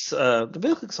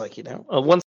billhooks, like, you know,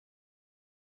 once.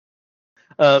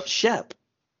 Shep,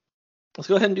 let's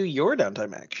go ahead and do your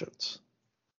downtime actions.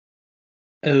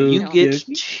 You get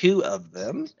Okey-dokey. 2 of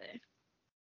them.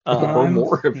 Or I'm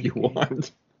more if you thinking.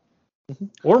 want.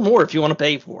 Or more if you want to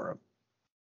pay for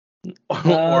them.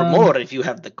 Or more if you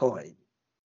have the coin.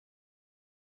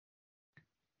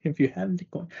 If you have the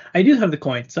coin, I do have the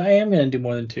coin, so I am gonna do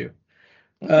more than 2.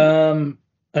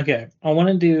 Okay, I want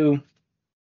to do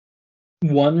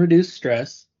 1 reduce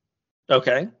stress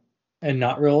Okay. and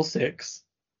not roll 6.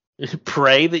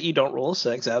 Pray that you don't roll a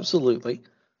 6, absolutely.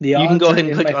 The You can odds go are ahead and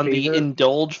in click my on the favor.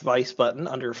 Indulge Vice button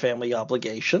under Family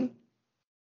Obligation.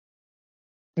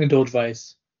 Indulge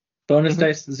vice. Bonus Mhm.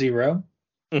 dice 0.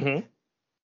 Mm-hmm.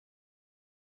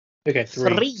 Okay,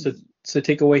 3. 3. So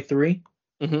take away 3.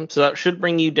 Mm-hmm. So that should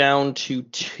bring you down to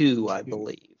 2, I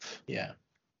believe. Yeah.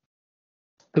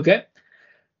 Okay.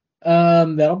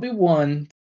 That'll be 1.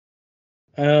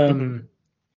 Mhm.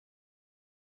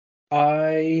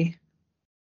 I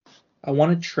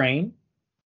want to train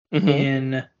Mm-hmm.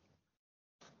 in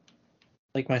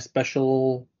like my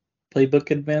special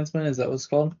playbook advancement. Is that what it's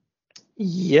called?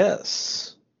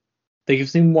 Yes. They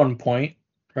gives me 1 point,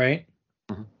 right?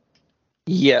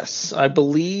 Yes, I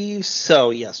believe so.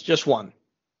 Yes, just 1.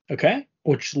 Okay.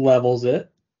 Which levels it.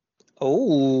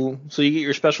 Oh, so you get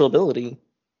your special ability.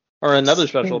 Or another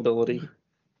special ability.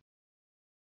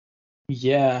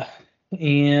 Yeah.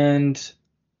 And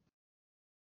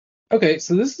okay,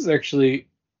 so this is actually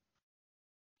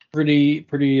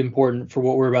pretty important for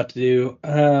what we're about to do.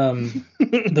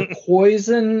 The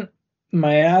poison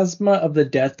miasma of the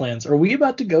Deathlands. Are we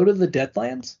about to go to the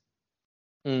Deathlands?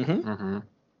 Mm-hmm. Mm-hmm.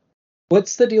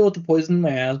 What's the deal with the poison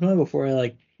miasma before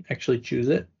I actually choose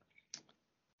it?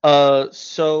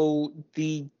 So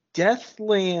the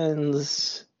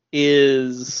Deathlands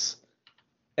is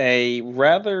a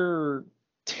rather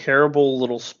terrible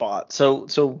little spot.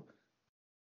 So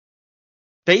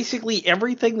basically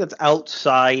everything that's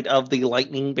outside of the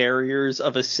lightning barriers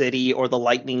of a city or the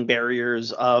lightning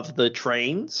barriers of the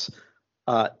trains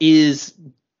is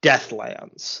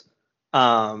Deathlands.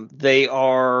 They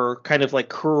are kind of like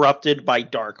corrupted by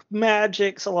dark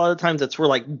magics. A lot of times that's where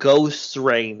like ghosts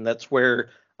reign. That's where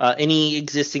any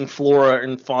existing flora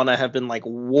and fauna have been like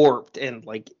warped and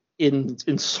like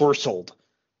ensorcelled.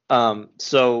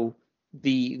 So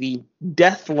the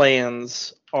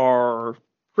Deathlands are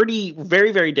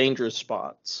very, very dangerous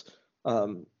spots.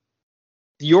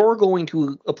 You're going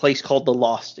to a place called the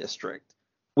Lost District,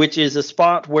 which is a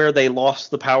spot where they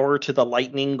lost the power to the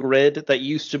lightning grid that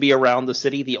used to be around the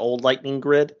city, the old lightning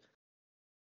grid.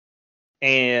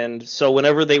 And so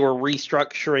whenever they were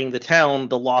restructuring the town,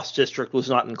 the Lost District was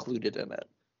not included in it.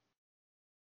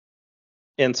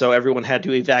 And so everyone had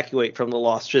to evacuate from the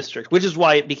Lost District, which is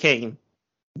why it became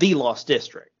the Lost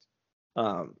District.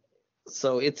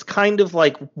 So it's kind of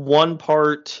like one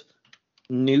part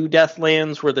New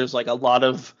Deathlands, where there's like a lot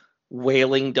of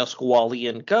wailing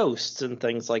Duskwalian ghosts and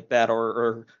things like that,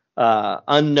 or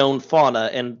unknown fauna.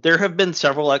 And there have been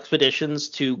several expeditions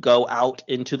to go out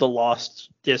into the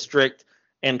Lost District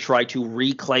and try to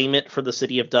reclaim it for the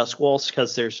city of Duskwalls,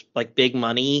 because there's like big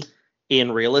money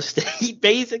in real estate,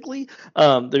 basically.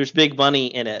 There's big money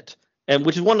in it. And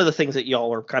which is one of the things that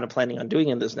y'all are kind of planning on doing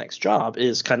in this next job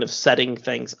is kind of setting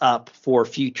things up for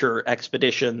future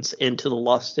expeditions into the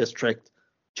Lost District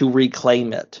to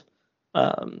reclaim it.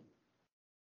 And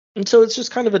so it's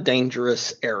just kind of a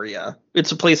dangerous area.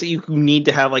 It's a place that you need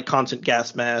to have like constant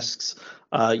gas masks.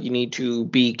 You need to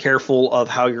be careful of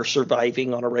how you're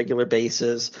surviving on a regular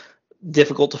basis.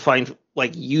 Difficult to find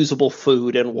like usable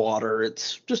food and water.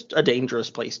 It's just a dangerous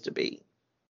place to be.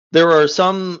 There are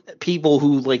some people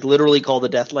who like literally call the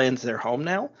Deathlands their home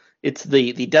now. It's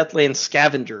the Deathlands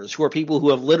scavengers, who are people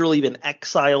who have literally been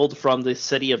exiled from the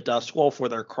city of Duskwall for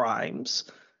their crimes.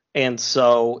 And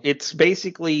so it's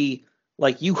basically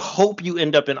like you hope you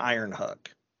end up in Ironhook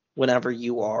whenever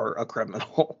you are a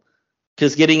criminal.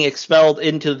 Because getting expelled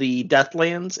into the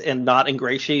Deathlands and not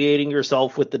ingratiating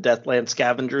yourself with the Deathland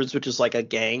scavengers, which is like a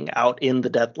gang out in the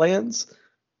Deathlands,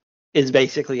 is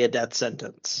basically a death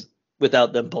sentence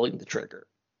without them pulling the trigger.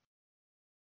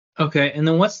 Okay, and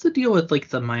then what's the deal with like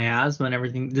the miasma and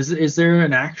everything? Is there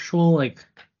an actual like?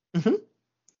 Mm-hmm.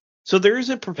 So there is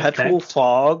a perpetual effect?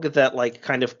 fog that like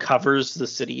kind of covers the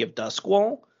city of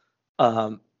Duskwall.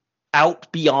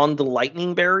 Out beyond the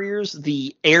lightning barriers,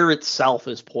 the air itself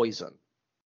is poison.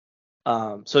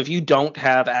 So if you don't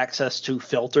have access to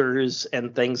filters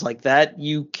and things like that,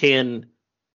 you can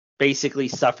basically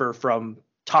suffer from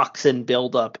toxin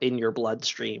buildup in your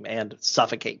bloodstream and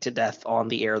suffocate to death on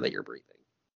the air that you're breathing.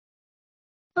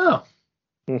 Oh,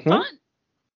 Mm-hmm. Fun.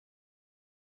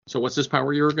 So what's this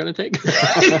power you were going to take? It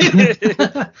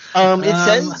says I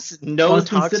no was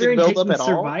toxin considering buildup taking at all.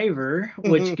 Survivor,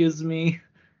 which gives me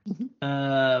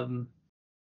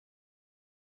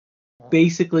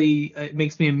basically it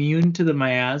makes me immune to the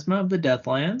miasma of the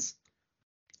Deathlands,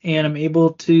 and I'm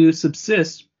able to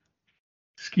subsist,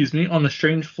 on the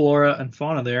strange flora and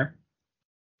fauna there.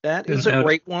 That is a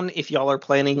great one if y'all are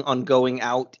planning on going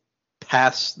out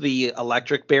past the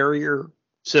electric barrier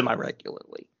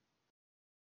semi-regularly.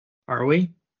 Are we?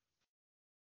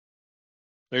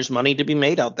 There's money to be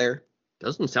made out there.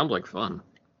 Doesn't sound like fun,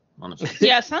 honestly.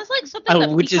 Yeah, it sounds like something that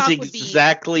Which is Peacock would be.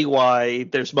 exactly why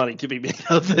there's money to be made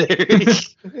out there.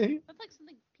 Sounds like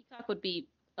something Peacock would be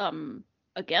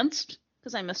against,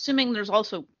 because I'm assuming there's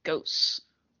also ghosts.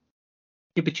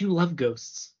 Yeah, but you love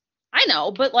ghosts. I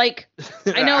know, but like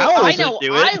I Owls know would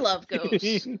do it. I love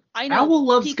ghosts. I know Owl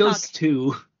loves Peacock, ghosts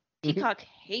too. Peacock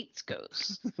hates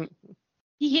ghosts.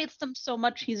 He hates them so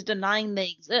much he's denying they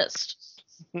exist.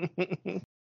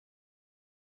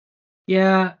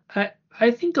 Yeah,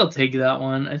 I think I'll take that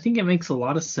one. I think it makes a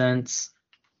lot of sense,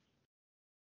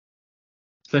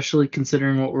 especially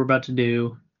considering what we're about to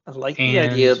do. I like the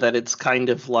idea that it's kind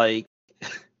of like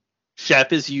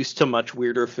Shep is used to much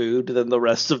weirder food than the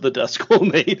rest of the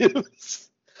Duskwall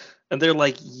natives. And they're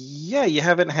like, yeah, you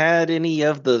haven't had any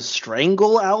of the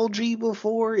strangle algae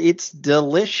before? It's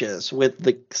delicious with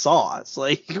the sauce.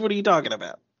 Like, what are you talking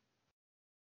about?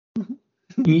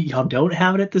 Y'all don't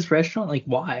have it at this restaurant? Like,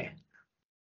 why?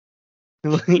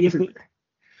 It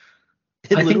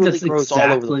I think literally that's grows all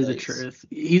over exactly the the place. truth.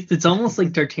 It's almost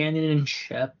like D'Artagnan and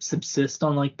Shep subsist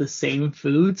on like the same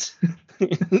foods.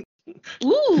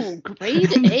 Ooh,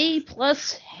 grade A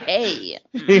plus hay.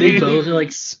 They both are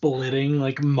like splitting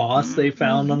like moss they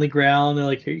found on the ground. They're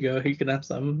like, here you go, you can have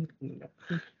some.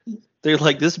 They're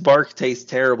like, this bark tastes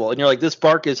terrible. And you're like, this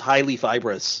bark is highly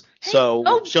fibrous. Hey, So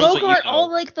oh, shows what you Bogart, know.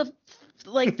 all like the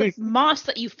moss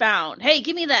that you found. Hey,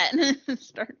 give me that.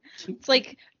 It's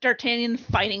like D'Artagnan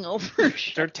fighting over.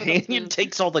 D'Artagnan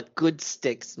takes all the good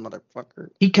sticks, motherfucker.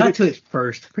 He got to it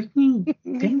first. Freaking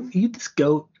damn, you this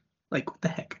goat. Like, what the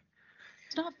heck?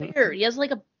 It's not fair. He has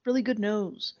like a really good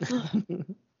nose.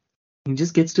 He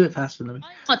just gets to it faster than me.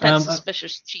 I want that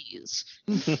suspicious cheese.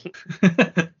 Me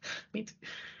too.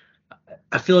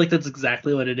 I feel like that's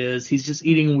exactly what it is. He's just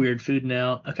eating weird food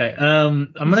now. Okay,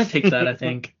 I'm gonna take that. I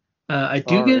think I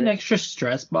do get an extra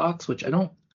stress box, which I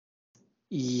don't.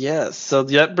 Yes, so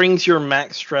that brings your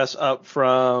max stress up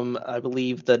from, I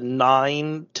believe, the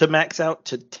 9 to max out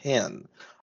to 10.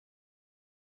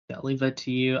 I'll leave that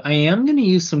to you. I am gonna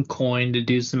use some coin to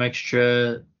do some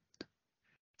extra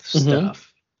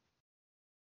stuff.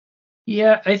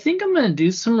 Yeah, I think I'm gonna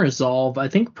do some resolve. I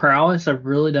think prowess I've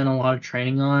really done a lot of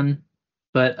training on,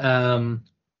 but I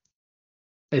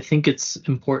think it's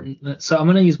important. So I'm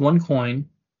gonna use 1 coin,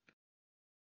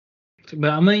 but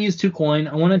I'm gonna use 2 coin.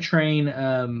 I want to train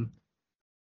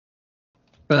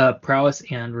prowess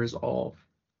and resolve.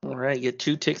 All right, get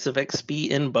 2 ticks of XP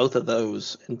in both of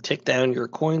those, and tick down your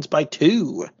coins by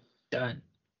 2. Done.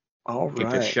 All Get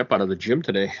right. this Shep out of the gym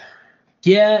today.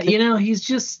 Yeah, he's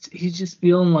just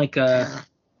feeling like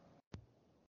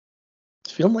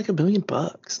He's feeling like $1 million.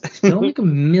 Feeling like $1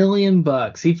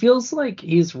 million. He feels like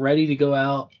he's ready to go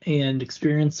out and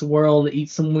experience the world, eat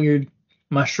some weird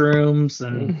mushrooms,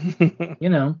 and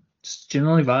just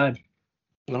generally vibe.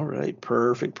 All right,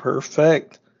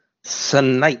 perfect.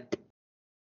 Snipe.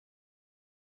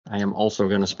 I am also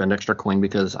going to spend extra coin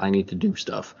because I need to do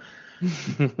stuff.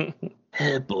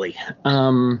 Oh, boy.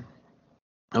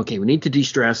 Okay, we need to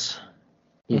de-stress.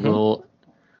 He will.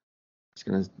 He's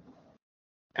going to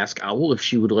ask Owl if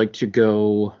she would like to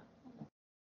go.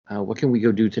 What can we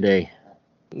go do today?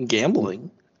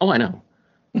 Gambling. Oh, I know.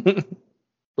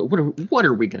 But what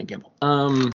are we going to gamble?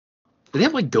 Do they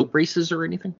have like goat races or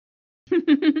anything?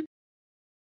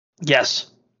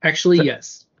 Yes. Actually,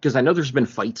 yes. Because I know there's been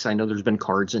fights. I know there's been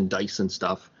cards and dice and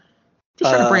stuff.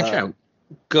 Just trying to branch out.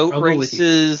 Goat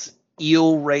races,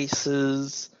 eel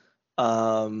races.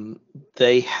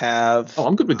 They have. Oh,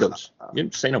 I'm good with goats.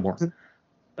 Say no more.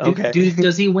 Okay.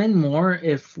 Does he win more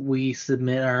if we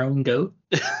submit our own goat?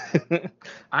 I think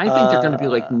they're going to be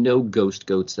like no ghost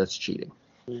goats. That's cheating.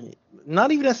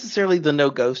 Not even necessarily the no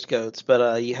ghost goats,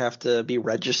 but you have to be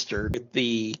registered with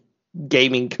the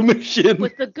gaming commission.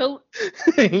 With the goat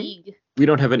league. We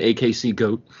don't have an AKC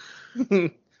goat.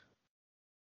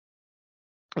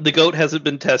 The goat hasn't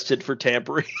been tested for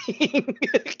tampering.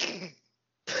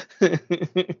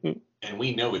 And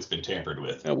we know it's been tampered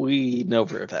with. We know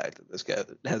for a fact that this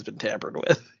goat has been tampered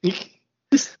with.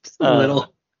 Just a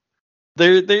little.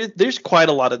 There's quite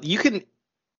a lot of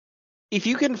if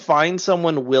you can find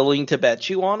someone willing to bet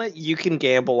you on it, you can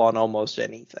gamble on almost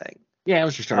anything. Yeah, I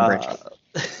was just trying to branch out.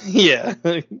 Yeah.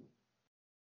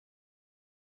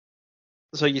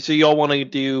 So you all want to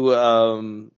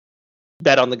do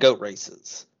bet on the goat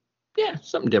races? Yeah,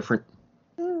 something different.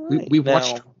 Right. We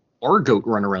watched our goat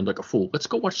run around like a fool. Let's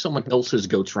go watch someone else's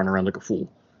goats run around like a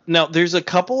fool. Now, there's a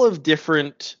couple of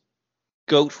different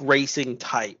goat racing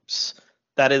types.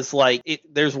 That is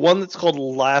there's one that's called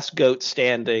Last Goat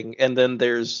Standing, and then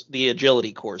there's the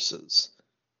agility courses.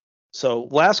 So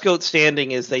Last Goat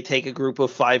Standing is they take a group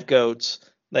of 5 goats,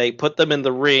 they put them in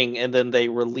the ring, and then they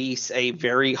release a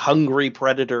very hungry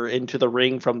predator into the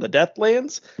ring from the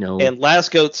Deathlands. No. And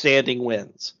Last Goat Standing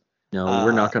wins. No,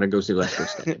 we're not going to go see Last Goat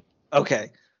Standing.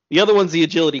 Okay. The other one's the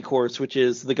agility course, which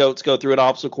is the goats go through an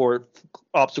obstacle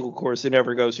course, and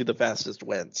whoever goes through the fastest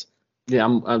wins.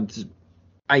 Yeah,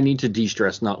 I need to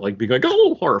de-stress, not like being like,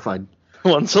 oh, horrified.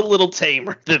 One's a little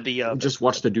tamer than the other. Just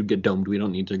watch the dude get domed. We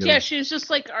don't need to go. Yeah, she was just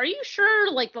like, are you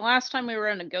sure? Like the last time we were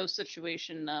in a ghost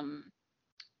situation, you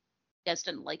guys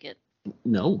didn't like it.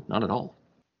 No, not at all.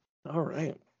 All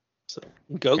right. So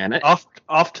goat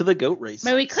off to the goat race.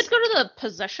 I mean, we could go to the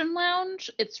possession lounge.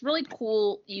 It's really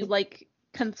cool. You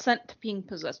consent to being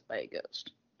possessed by a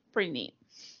ghost. Pretty neat.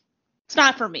 It's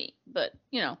not for me, but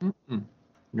Mm-mm.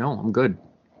 No, I'm good.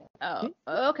 Oh,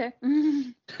 okay.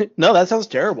 No, that sounds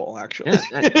terrible, actually.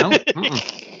 No,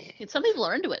 Some people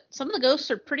are into it. Some of the ghosts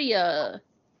are pretty. I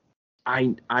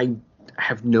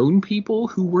have known people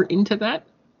who were into that,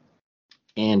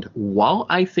 and while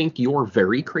I think you're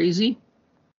very crazy,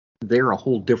 they're a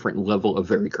whole different level of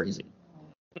very crazy.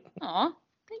 Aw,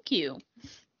 thank you.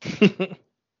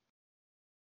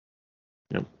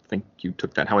 I think you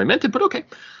took that how I meant it, but okay.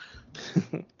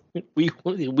 We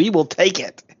will take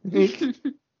it.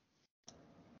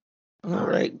 All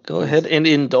right, go ahead and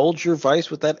indulge your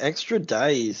vice with that extra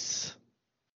dice.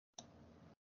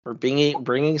 Or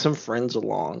bringing some friends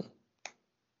along.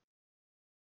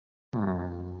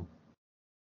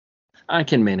 I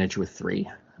can manage with 3.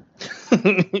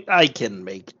 I can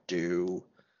make do.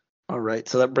 All right,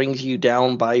 so that brings you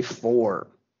down by 4.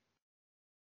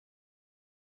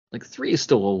 Like 3 is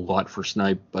still a lot for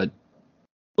Snipe, but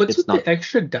what's it's with not the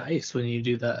extra dice when you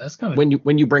do that? That's kind of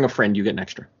when you bring a friend, you get an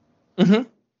extra. Mm-hmm.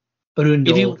 But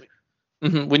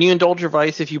when you indulge your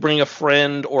vice, if you bring a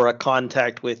friend or a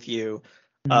contact with you,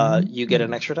 you get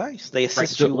an extra dice. They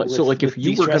assist you. So like if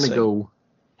you were going to go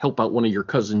help out one of your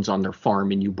cousins on their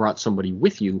farm and you brought somebody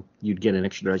with you, you'd get an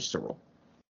extra dice to roll.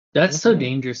 That's so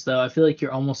dangerous, though. I feel like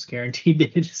you're almost guaranteed to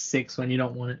hit a 6 when you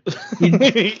don't want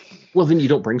it. Well, then you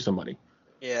don't bring somebody.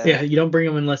 Yeah, you don't bring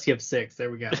them unless you have 6. There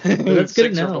we go. But that's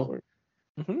good to know.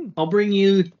 Mm-hmm. I'll bring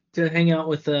you to hang out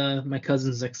with my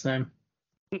cousins next time.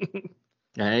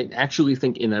 I actually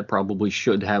think Innet probably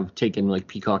should have taken like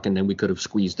Peacock, and then we could have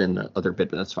squeezed in the other bit,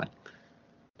 but that's fine.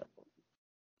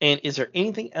 And is there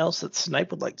anything else that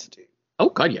Snipe would like to do? Oh,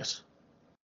 God, yes.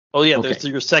 Oh, yeah, Okay. There's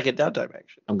your second downtime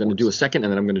action. I'm going to do a second,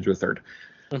 and then I'm going to do a third.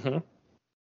 Mm-hmm.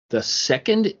 The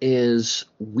second is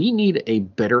we need a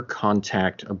better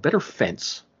contact, a better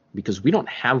fence, because we don't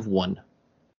have one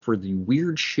for the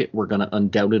weird shit we're going to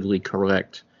undoubtedly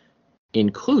collect,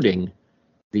 including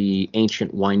the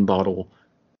ancient wine bottle,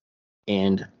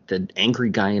 and the angry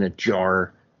guy in a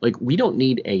jar. Like, we don't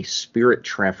need a spirit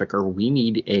trafficker. We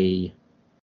need a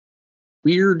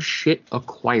weird shit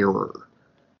acquirer.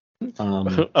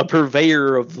 A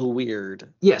purveyor of the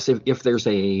weird. Yes, if there's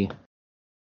a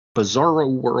bizarro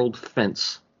world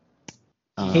fence.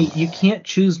 Hey, you can't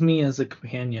choose me as a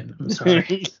companion. I'm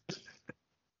sorry.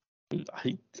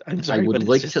 I'm sorry, I would but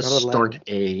like it's to just not start allowed.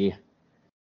 a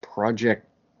project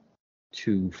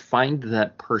to find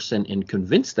that person and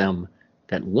convince them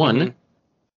that, one, Mhm.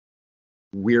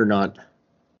 we're not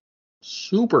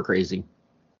super crazy.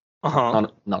 Uh-huh.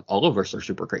 Not all of us are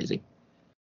super crazy.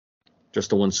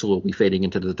 Just the one slowly fading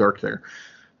into the dark there.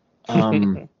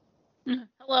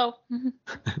 Hello.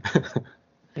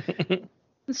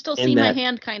 Can still see And my that-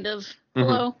 hand, kind of. Mhm.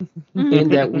 Hello.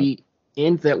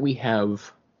 and that we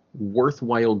have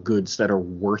worthwhile goods that are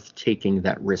worth taking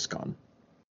that risk on.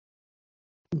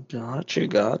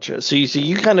 Gotcha. So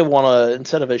you kind of want to,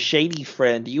 instead of a shady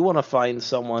friend, you want to find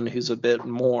someone who's a bit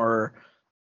more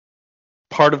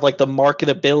part of like the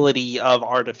marketability of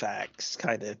artifacts,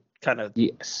 kind of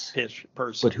Yes. pitch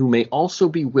person. But who may also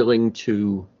be willing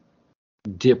to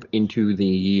dip into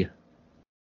the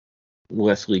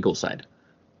less legal side.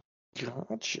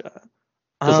 Gotcha.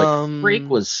 Because like Craig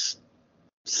was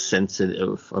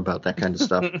sensitive about that kind of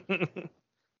stuff. And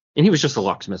he was just a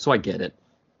locksmith, so I get it.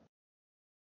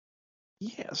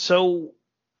 Yeah, so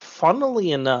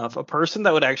funnily enough, a person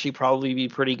that would actually probably be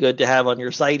pretty good to have on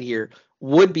your side here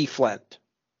would be Flint.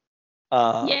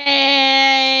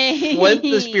 Yay! Flint,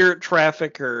 the spirit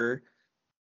trafficker,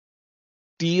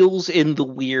 deals in the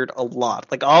weird a lot.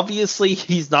 Like, obviously,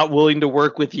 he's not willing to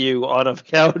work with you on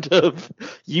account of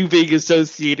you being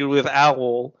associated with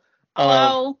Owl.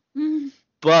 Hello.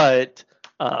 But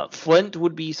Flint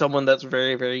would be someone that's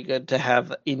very, very good to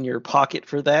have in your pocket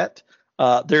for that.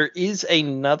 There is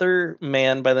another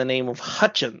man by the name of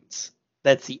Hutchins.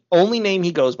 That's the only name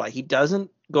he goes by. He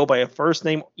doesn't go by a first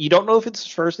name. You don't know if it's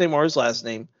his first name or his last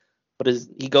name, but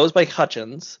he goes by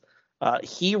Hutchins.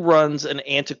 He runs an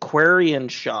antiquarian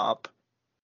shop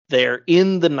there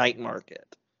in the night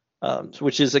market,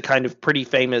 which is a kind of pretty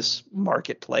famous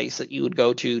marketplace that you would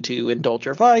go to indulge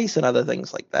your vice and other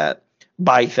things like that,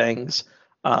 buy things.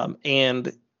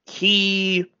 And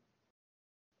he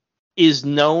is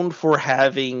known for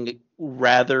having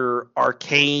rather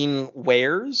arcane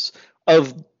wares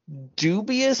of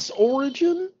dubious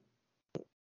origin.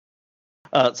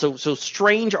 So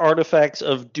strange artifacts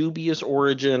of dubious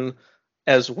origin,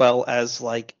 as well as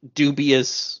like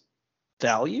dubious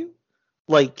value.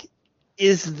 Like,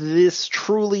 is this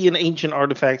truly an ancient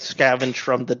artifact scavenged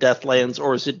from the Deathlands,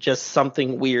 or is it just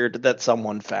something weird that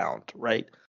someone found? Right.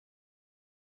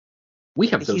 We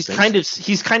have those He's things.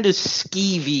 kind of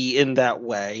skeevy in that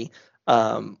way. I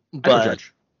don't But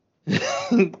judge.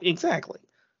 exactly.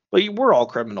 But we're all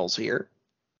criminals here.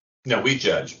 No, we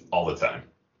judge all the time.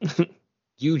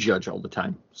 You judge all the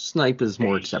time. Snipe is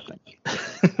more accepting.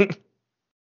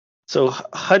 So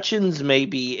Hutchins may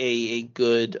be a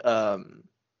good.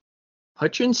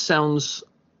 Hutchins sounds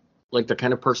like the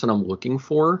kind of person I'm looking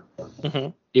for.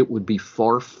 Mhm. It would be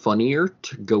far funnier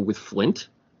to go with Flint,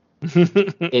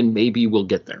 and maybe we'll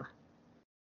get there.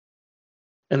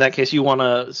 In that case, you want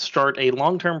to start a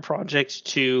long-term project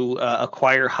to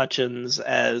acquire Hutchins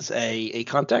as a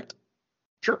contact?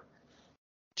 Sure.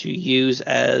 To use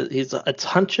as it's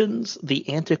Hutchins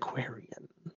the Antiquarian.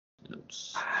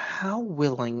 How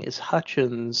willing is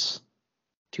Hutchins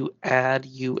to add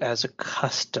you as a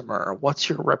customer? What's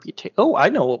your reputation? Oh, I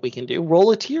know what we can do.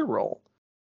 Roll a tier roll.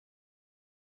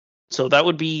 So that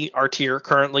would be our tier.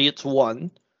 Currently, it's 1.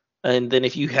 And then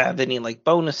if you have any like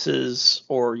bonuses,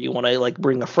 or you want to like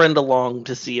bring a friend along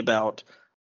to see about,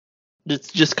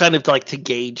 it's just kind of like to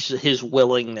gauge his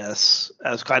willingness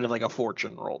as kind of like a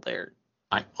fortune roll there.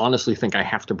 I honestly think I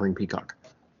have to bring Peacock.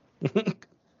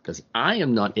 Because I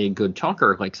am not a good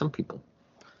talker like some people.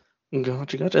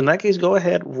 Gotcha. In that case, go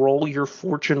ahead, roll your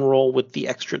fortune roll with the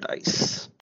extra dice.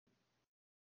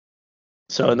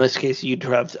 So in this case, you'd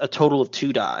have a total of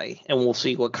 2 die, and we'll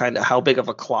see how big of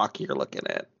a clock you're looking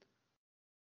at.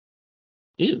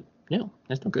 Ew, no,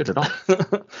 that's not good at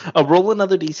all. Roll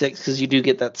another d6 because you do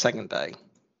get that second die.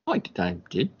 I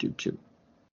did do 2.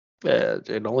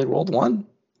 It only rolled 1.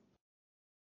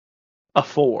 A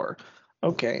 4.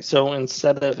 Okay, so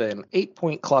instead of an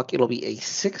 8-point clock, it'll be a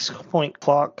 6-point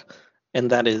clock,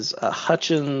 and that is a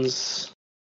Hutchins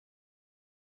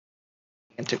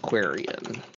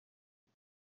Antiquarian.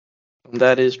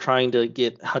 That is trying to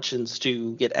get Hutchins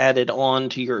to get added on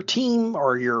to your team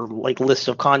or your like list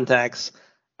of contacts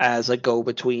as a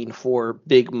go-between for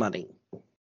big money.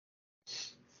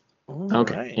 All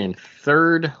Okay. right. And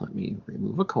third, let me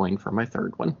remove a coin from my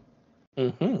third one.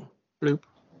 Mm-hmm. Bloop.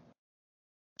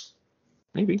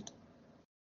 Maybe.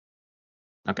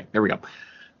 Okay, there we go.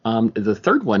 The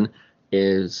third one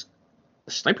is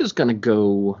Snipe is going to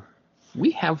go.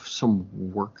 We have some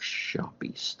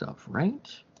workshop-y stuff, right?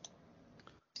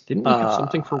 Didn't we have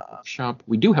something for workshop?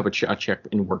 We do have a check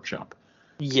in workshop.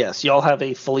 Yes, y'all have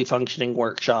a fully functioning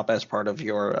workshop as part of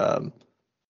your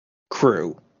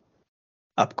crew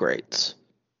upgrades.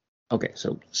 Okay,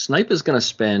 so Snipe is going to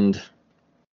spend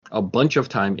a bunch of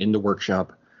time in the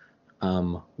workshop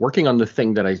working on the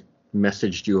thing that I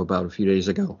messaged you about a few days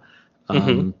ago.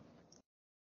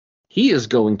 He is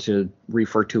going to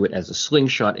refer to it as a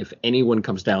slingshot if anyone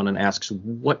comes down and asks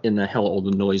what in the hell all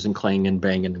the noise and clanging and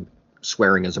banging and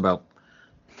swearing is about.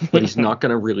 But he's not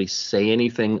going to really say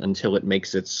anything until it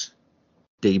makes its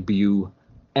debut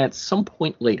at some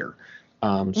point later.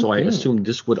 So I assume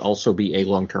this would also be a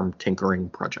long-term tinkering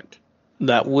project.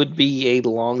 That would be a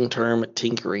long-term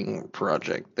tinkering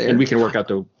project there. And we can work out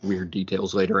the weird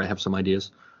details later. I have some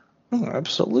ideas. Oh,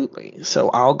 absolutely. So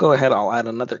I'll go ahead. I'll add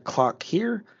another clock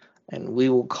here, and we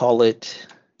will call it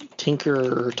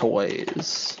Tinker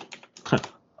Toys.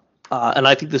 And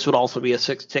I think this would also be a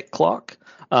 6-tick clock.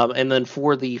 And then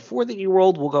for the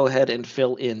year-old, we'll go ahead and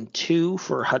fill in 2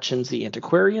 for Hutchins the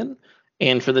Antiquarian.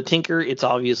 And for the Tinker, it's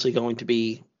obviously going to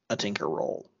be a Tinker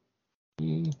roll.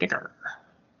 Tinker.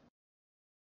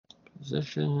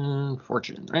 Position,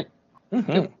 fortune, right?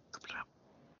 Mm-hmm.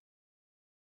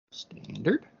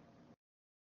 Standard.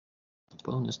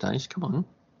 Bonus dice, come on.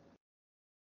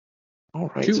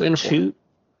 All right. 2 and 4.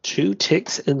 Two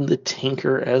ticks in the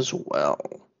Tinker as well.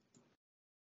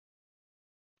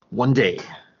 One day.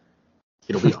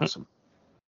 It'll be awesome.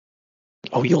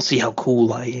 Oh, you'll see how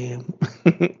cool I am.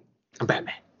 I'm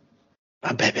Batman.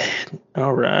 I'm Batman.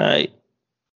 All right.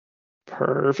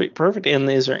 Perfect. And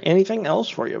is there anything else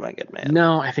for you, my good man?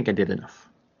 No, I think I did enough.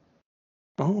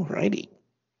 All righty.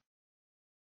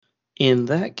 In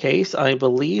that case, I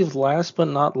believe last but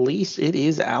not least, it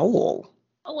is Owl.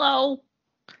 Hello.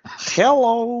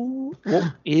 Hello.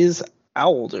 What is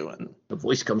Owl doing? The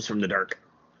voice comes from the dark.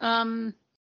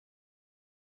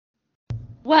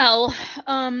 Well,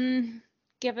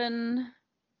 given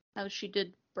how she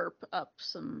did burp up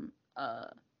some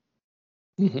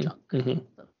junk the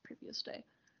previous day,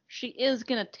 she is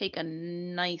gonna take a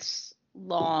nice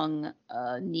long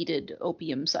needed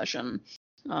opium session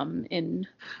in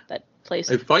that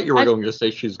place. I thought you were going to say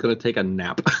she's going to take a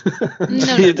nap.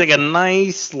 No. Take a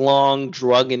nice long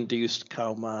drug-induced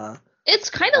coma. It's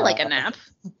kind of like a nap.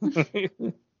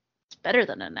 It's better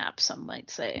than a nap, some might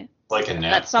say. Like a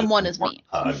nap. That someone is me.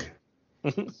 Hug.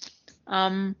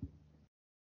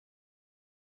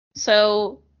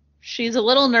 So she's a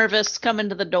little nervous coming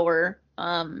to the door.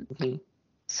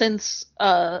 Since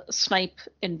Snipe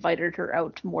invited her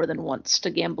out more than once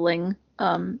to gambling,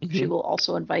 she will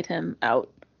also invite him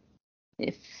out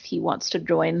if he wants to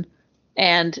join.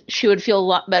 And she would feel a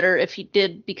lot better if he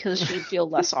did, because she would feel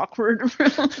less awkward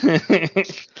around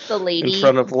the lady. In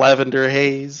front of Lavender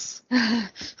Haze.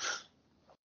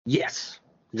 Yes.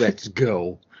 Let's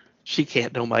go. She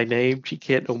can't know my name. She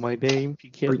can't know my name. She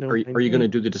can't know my name. Are you going to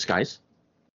do the disguise?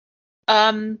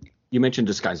 You mentioned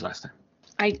disguise last time.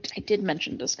 I did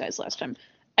mention disguise last time.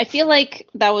 I feel like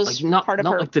that was not part of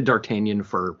her. Not like the D'Artagnan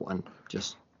fur one,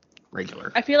 just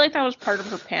regular. I feel like that was part of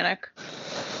her panic.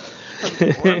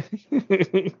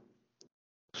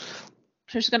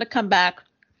 She's gonna come back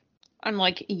and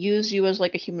like use you as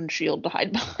like a human shield to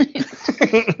hide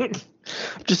behind.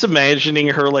 Just imagining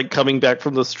her like coming back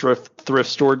from the thrift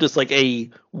store, just like a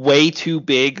way too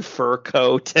big fur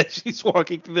coat as she's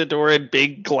walking through the door and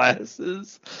big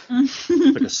glasses. Like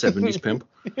a 70s pimp.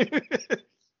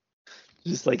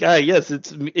 Just like, yes,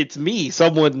 it's me,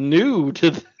 someone new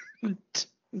to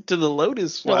the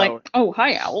lotus flower. Like, oh,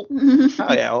 hi, Owl.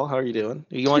 Hi, Owl. How are you doing?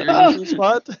 You want your usual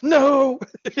spot? No.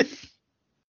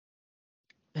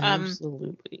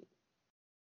 Absolutely.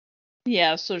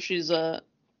 Yeah, so she's gonna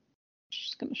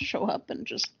show up and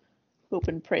just hope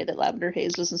and pray that Lavender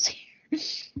Haze doesn't see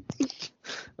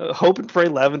her. Hope and pray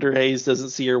Lavender Haze doesn't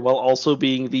see her, while also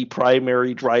being the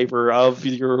primary driver of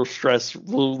your stress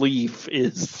relief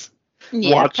is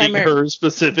watching her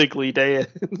specifically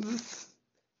dance.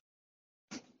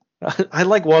 I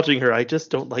like watching her. I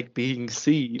just don't like being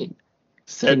seen.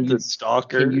 Said the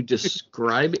stalker. Can you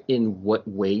describe in what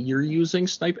way you're using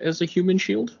Snipe as a human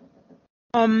shield?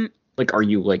 Like, are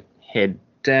you like head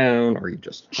down? Or are you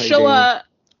just hiding?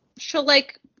 She'll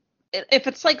like, if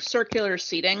it's like circular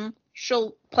seating,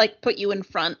 she'll like put you in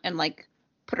front and like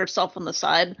put herself on the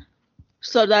side,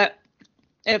 so that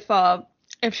if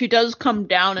if she does come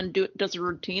down and does a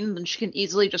routine, then she can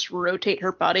easily just rotate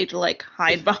her body to like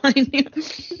hide behind you.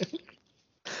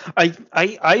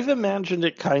 I've imagined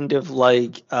it kind of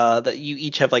like that you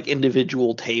each have like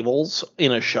individual tables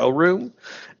in a showroom,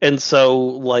 and so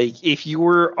like if you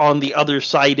were on the other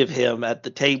side of him at the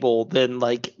table, then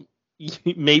like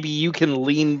maybe you can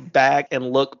lean back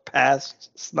and look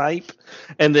past Snipe,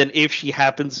 and then if she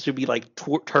happens to be like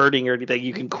turning or anything,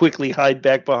 you can quickly hide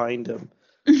back behind him.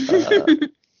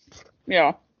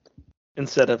 Yeah.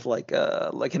 Instead of like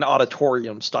an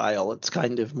auditorium style, it's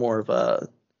kind of more of a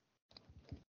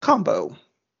combo.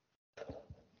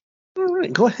 All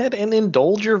right, go ahead and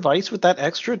indulge your vice with that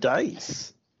extra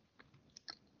dice.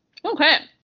 Okay.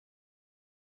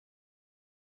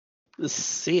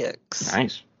 6.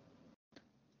 Nice.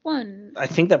 1. I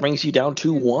think that brings you down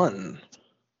to 1.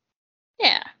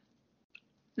 Yeah.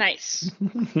 Nice.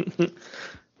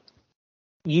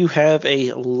 You have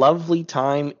a lovely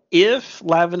time. If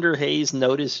Lavender Haze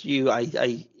noticed you,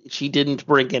 she didn't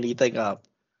bring anything up.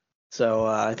 So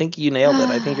I think you nailed it.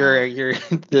 I think your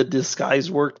the disguise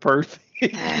worked perfect.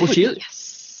 Well, she is.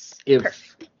 Yes. If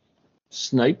Perfect.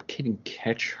 Snipe can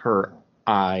catch her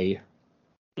eye,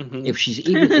 Mhm. if she's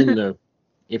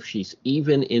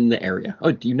even in the area.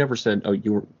 Oh, you never said. Oh,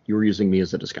 you were using me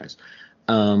as a disguise.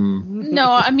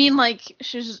 No, I mean like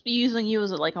she's using you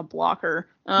as like a blocker.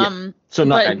 So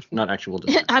but- not actual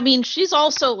disguise. I mean she's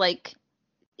also like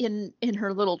in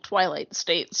her little twilight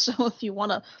state. So if you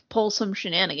want to pull some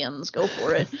shenanigans, go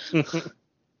for it.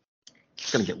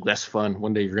 It's gonna get less fun.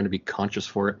 One day you're gonna be conscious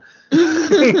for it.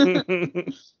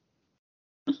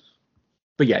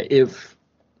 But yeah, if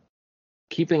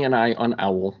keeping an eye on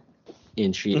Owl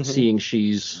and seeing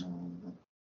she's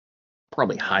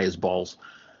probably high as balls,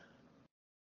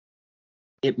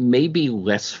 it may be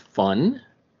less fun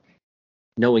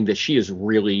knowing that she is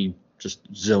really just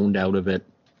zoned out of it.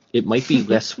 It might be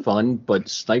less fun, but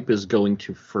Snipe is going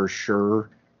to for sure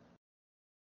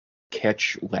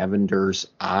catch Lavender's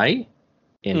eye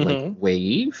and like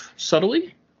wave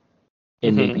subtly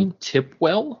and maybe tip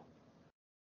well.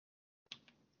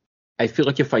 I feel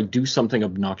like if I do something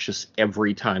obnoxious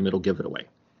every time, it'll give it away.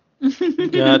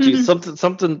 Got you.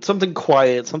 Something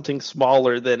quiet, something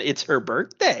smaller than it's her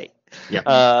birthday.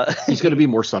 Yeah, he's going to be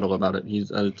more subtle about it.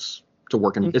 It's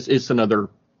working. It's another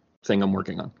thing I'm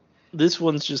working on. This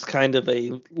one's just kind of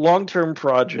a long-term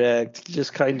project.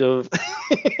 Just kind of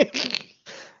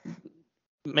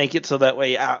make it so that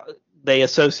way they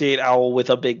associate Owl with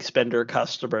a big spender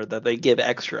customer that they give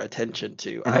extra attention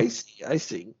to. I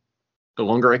see. The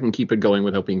longer I can keep it going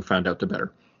without being found out, the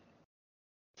better.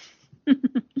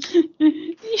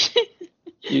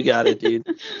 You got it, dude.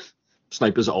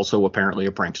 Snipe is also apparently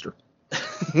a prankster.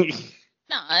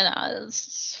 No,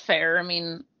 it's fair. I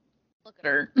mean, look at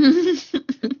her.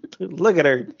 Look at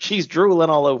her. She's drooling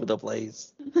all over the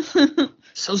place.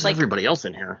 So's like, everybody else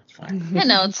in here. It's fine. Yeah,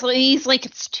 no, he's like,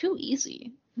 it's too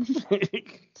easy.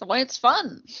 That's why it's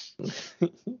fun.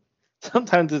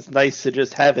 Sometimes it's nice to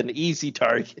just have an easy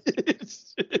target.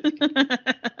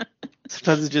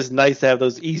 Sometimes it's just nice to have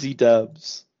those easy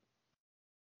dubs.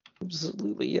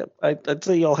 Absolutely, yep. I'd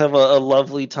say y'all have a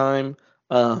lovely time.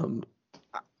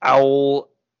 Owl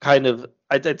kind of,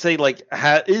 I'd say like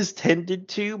is tended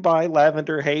to by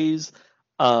Lavender Haze,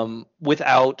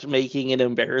 without making an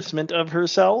embarrassment of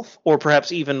herself, or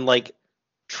perhaps even like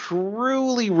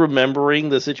truly remembering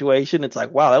the situation. It's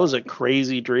like, wow, that was a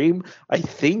crazy dream. I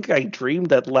think I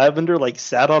dreamed that Lavender like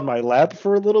sat on my lap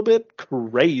for a little bit.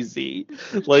 Crazy.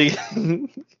 Like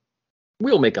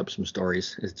we'll make up some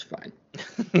stories. It's fine.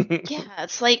 Yeah,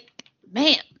 it's like,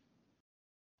 man,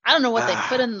 I don't know what they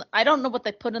put in. I don't know what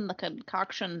they put in the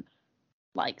concoction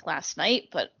like last night,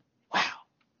 but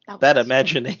wow, that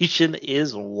imagination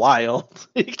is wild.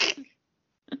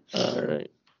 All right.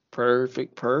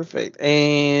 Perfect.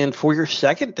 And for your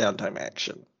second downtime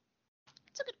action.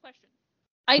 That's a good question.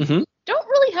 I don't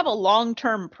really have a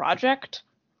long-term project.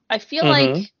 I feel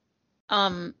like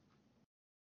now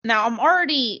I'm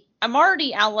already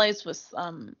allies with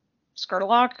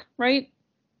Skirtlock, right?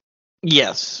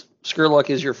 Yes. Skirtlock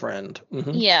is your friend.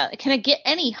 Yeah. Can it get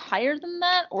any higher than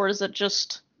that, or is it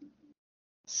just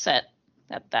set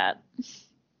at that?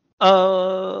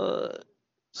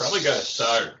 Probably got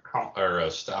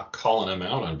to stop calling him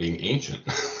out on being ancient,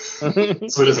 so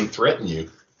it doesn't threaten you.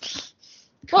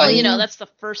 Well, that's the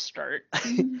first start.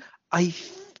 I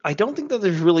don't think that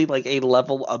there's really like a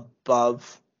level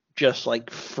above just like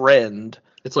friend.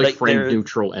 It's like friend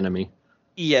neutral enemy.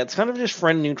 Yeah, it's kind of just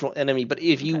friend neutral enemy. But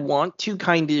if you want to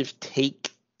kind of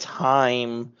take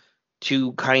time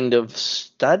to kind of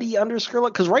study under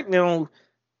Skirlock, because right now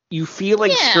you feel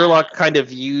like Yeah. Sherlock kind of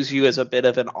views you as a bit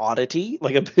of an oddity,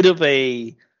 like a bit of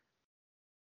a,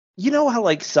 you know how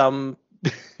like some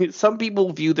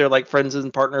people view their like friends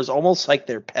and partners almost like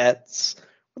their pets.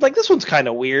 Like this one's kind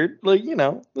of weird. Like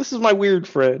this is my weird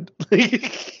friend.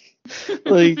 Like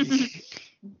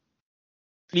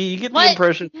you get the What?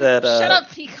 impression that Shut up,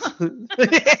 Peacock.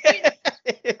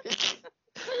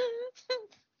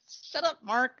 Shut up,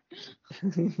 Mark.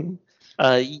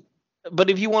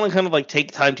 But if you want to kind of like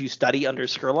take time to study under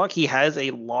Sherlock, he has a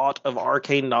lot of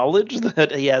arcane knowledge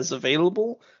that he has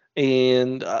available,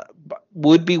 and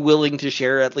would be willing to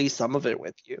share at least some of it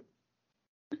with you.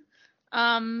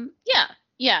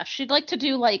 Yeah. She'd like to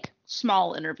do like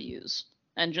small interviews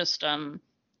and just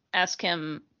ask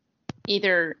him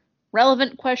either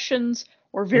relevant questions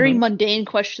or very mundane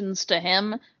questions to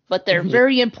him, but they're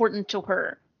very important to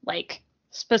her. Like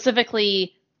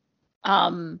specifically,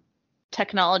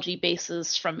 technology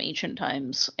bases from ancient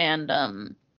times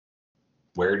and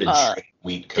where did straight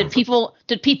wheat come from?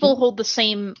 Did people hold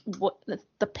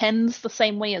the pens the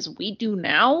same way as we do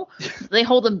now? They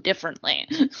hold them differently.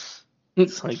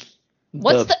 It's like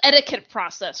what's the etiquette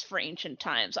process for ancient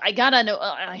times? I gotta know.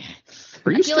 I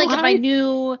feel like if I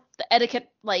knew the etiquette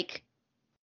like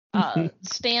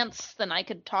stance, then I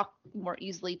could talk more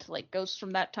easily to like ghosts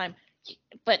from that time.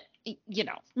 But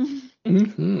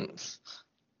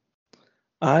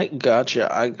I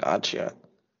gotcha.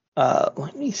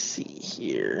 Let me see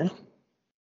here.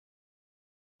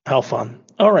 How fun.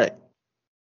 Alrighty.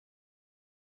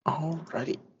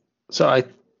 So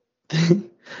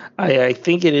I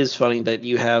think it is funny that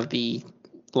you have the,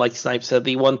 like Snipe said,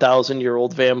 the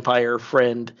 1,000-year-old vampire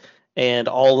friend, and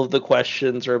all of the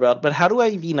questions are about, but how do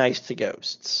I be nice to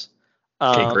ghosts?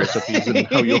 Cake recipes and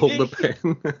how you hold the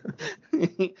pen.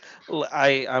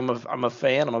 I'm a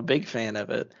fan. I'm a big fan of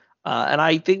it. And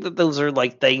I think that those are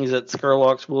like things that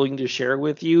Sherlock's willing to share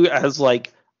with you as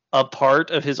like a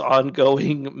part of his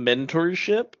ongoing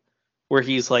mentorship, where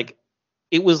he's like,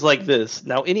 it was like this.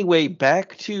 Now, anyway,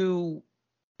 back to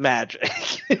magic.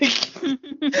 Back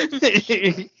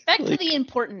to the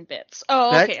important bits.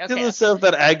 Oh, back okay. to the stuff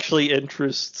that actually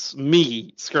interests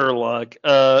me, Sherlock.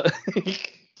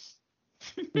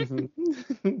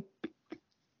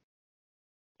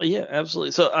 Yeah,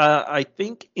 absolutely. So I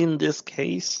think in this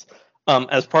case,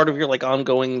 as part of your like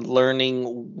ongoing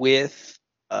learning with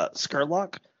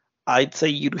Sherlock, I'd say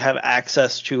you'd have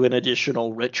access to an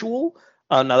additional ritual.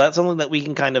 Now that's something that we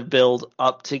can kind of build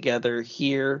up together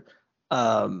here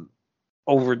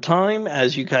over time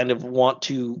as you kind of want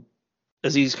to,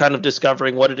 as he's kind of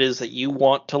discovering what it is that you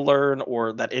want to learn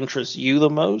or that interests you the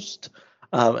most.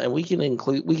 And we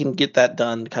can get that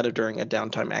done kind of during a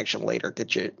downtime action later.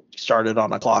 Get you started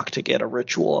on a clock to get a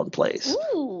ritual in place.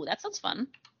 Ooh, that sounds fun.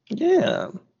 Yeah.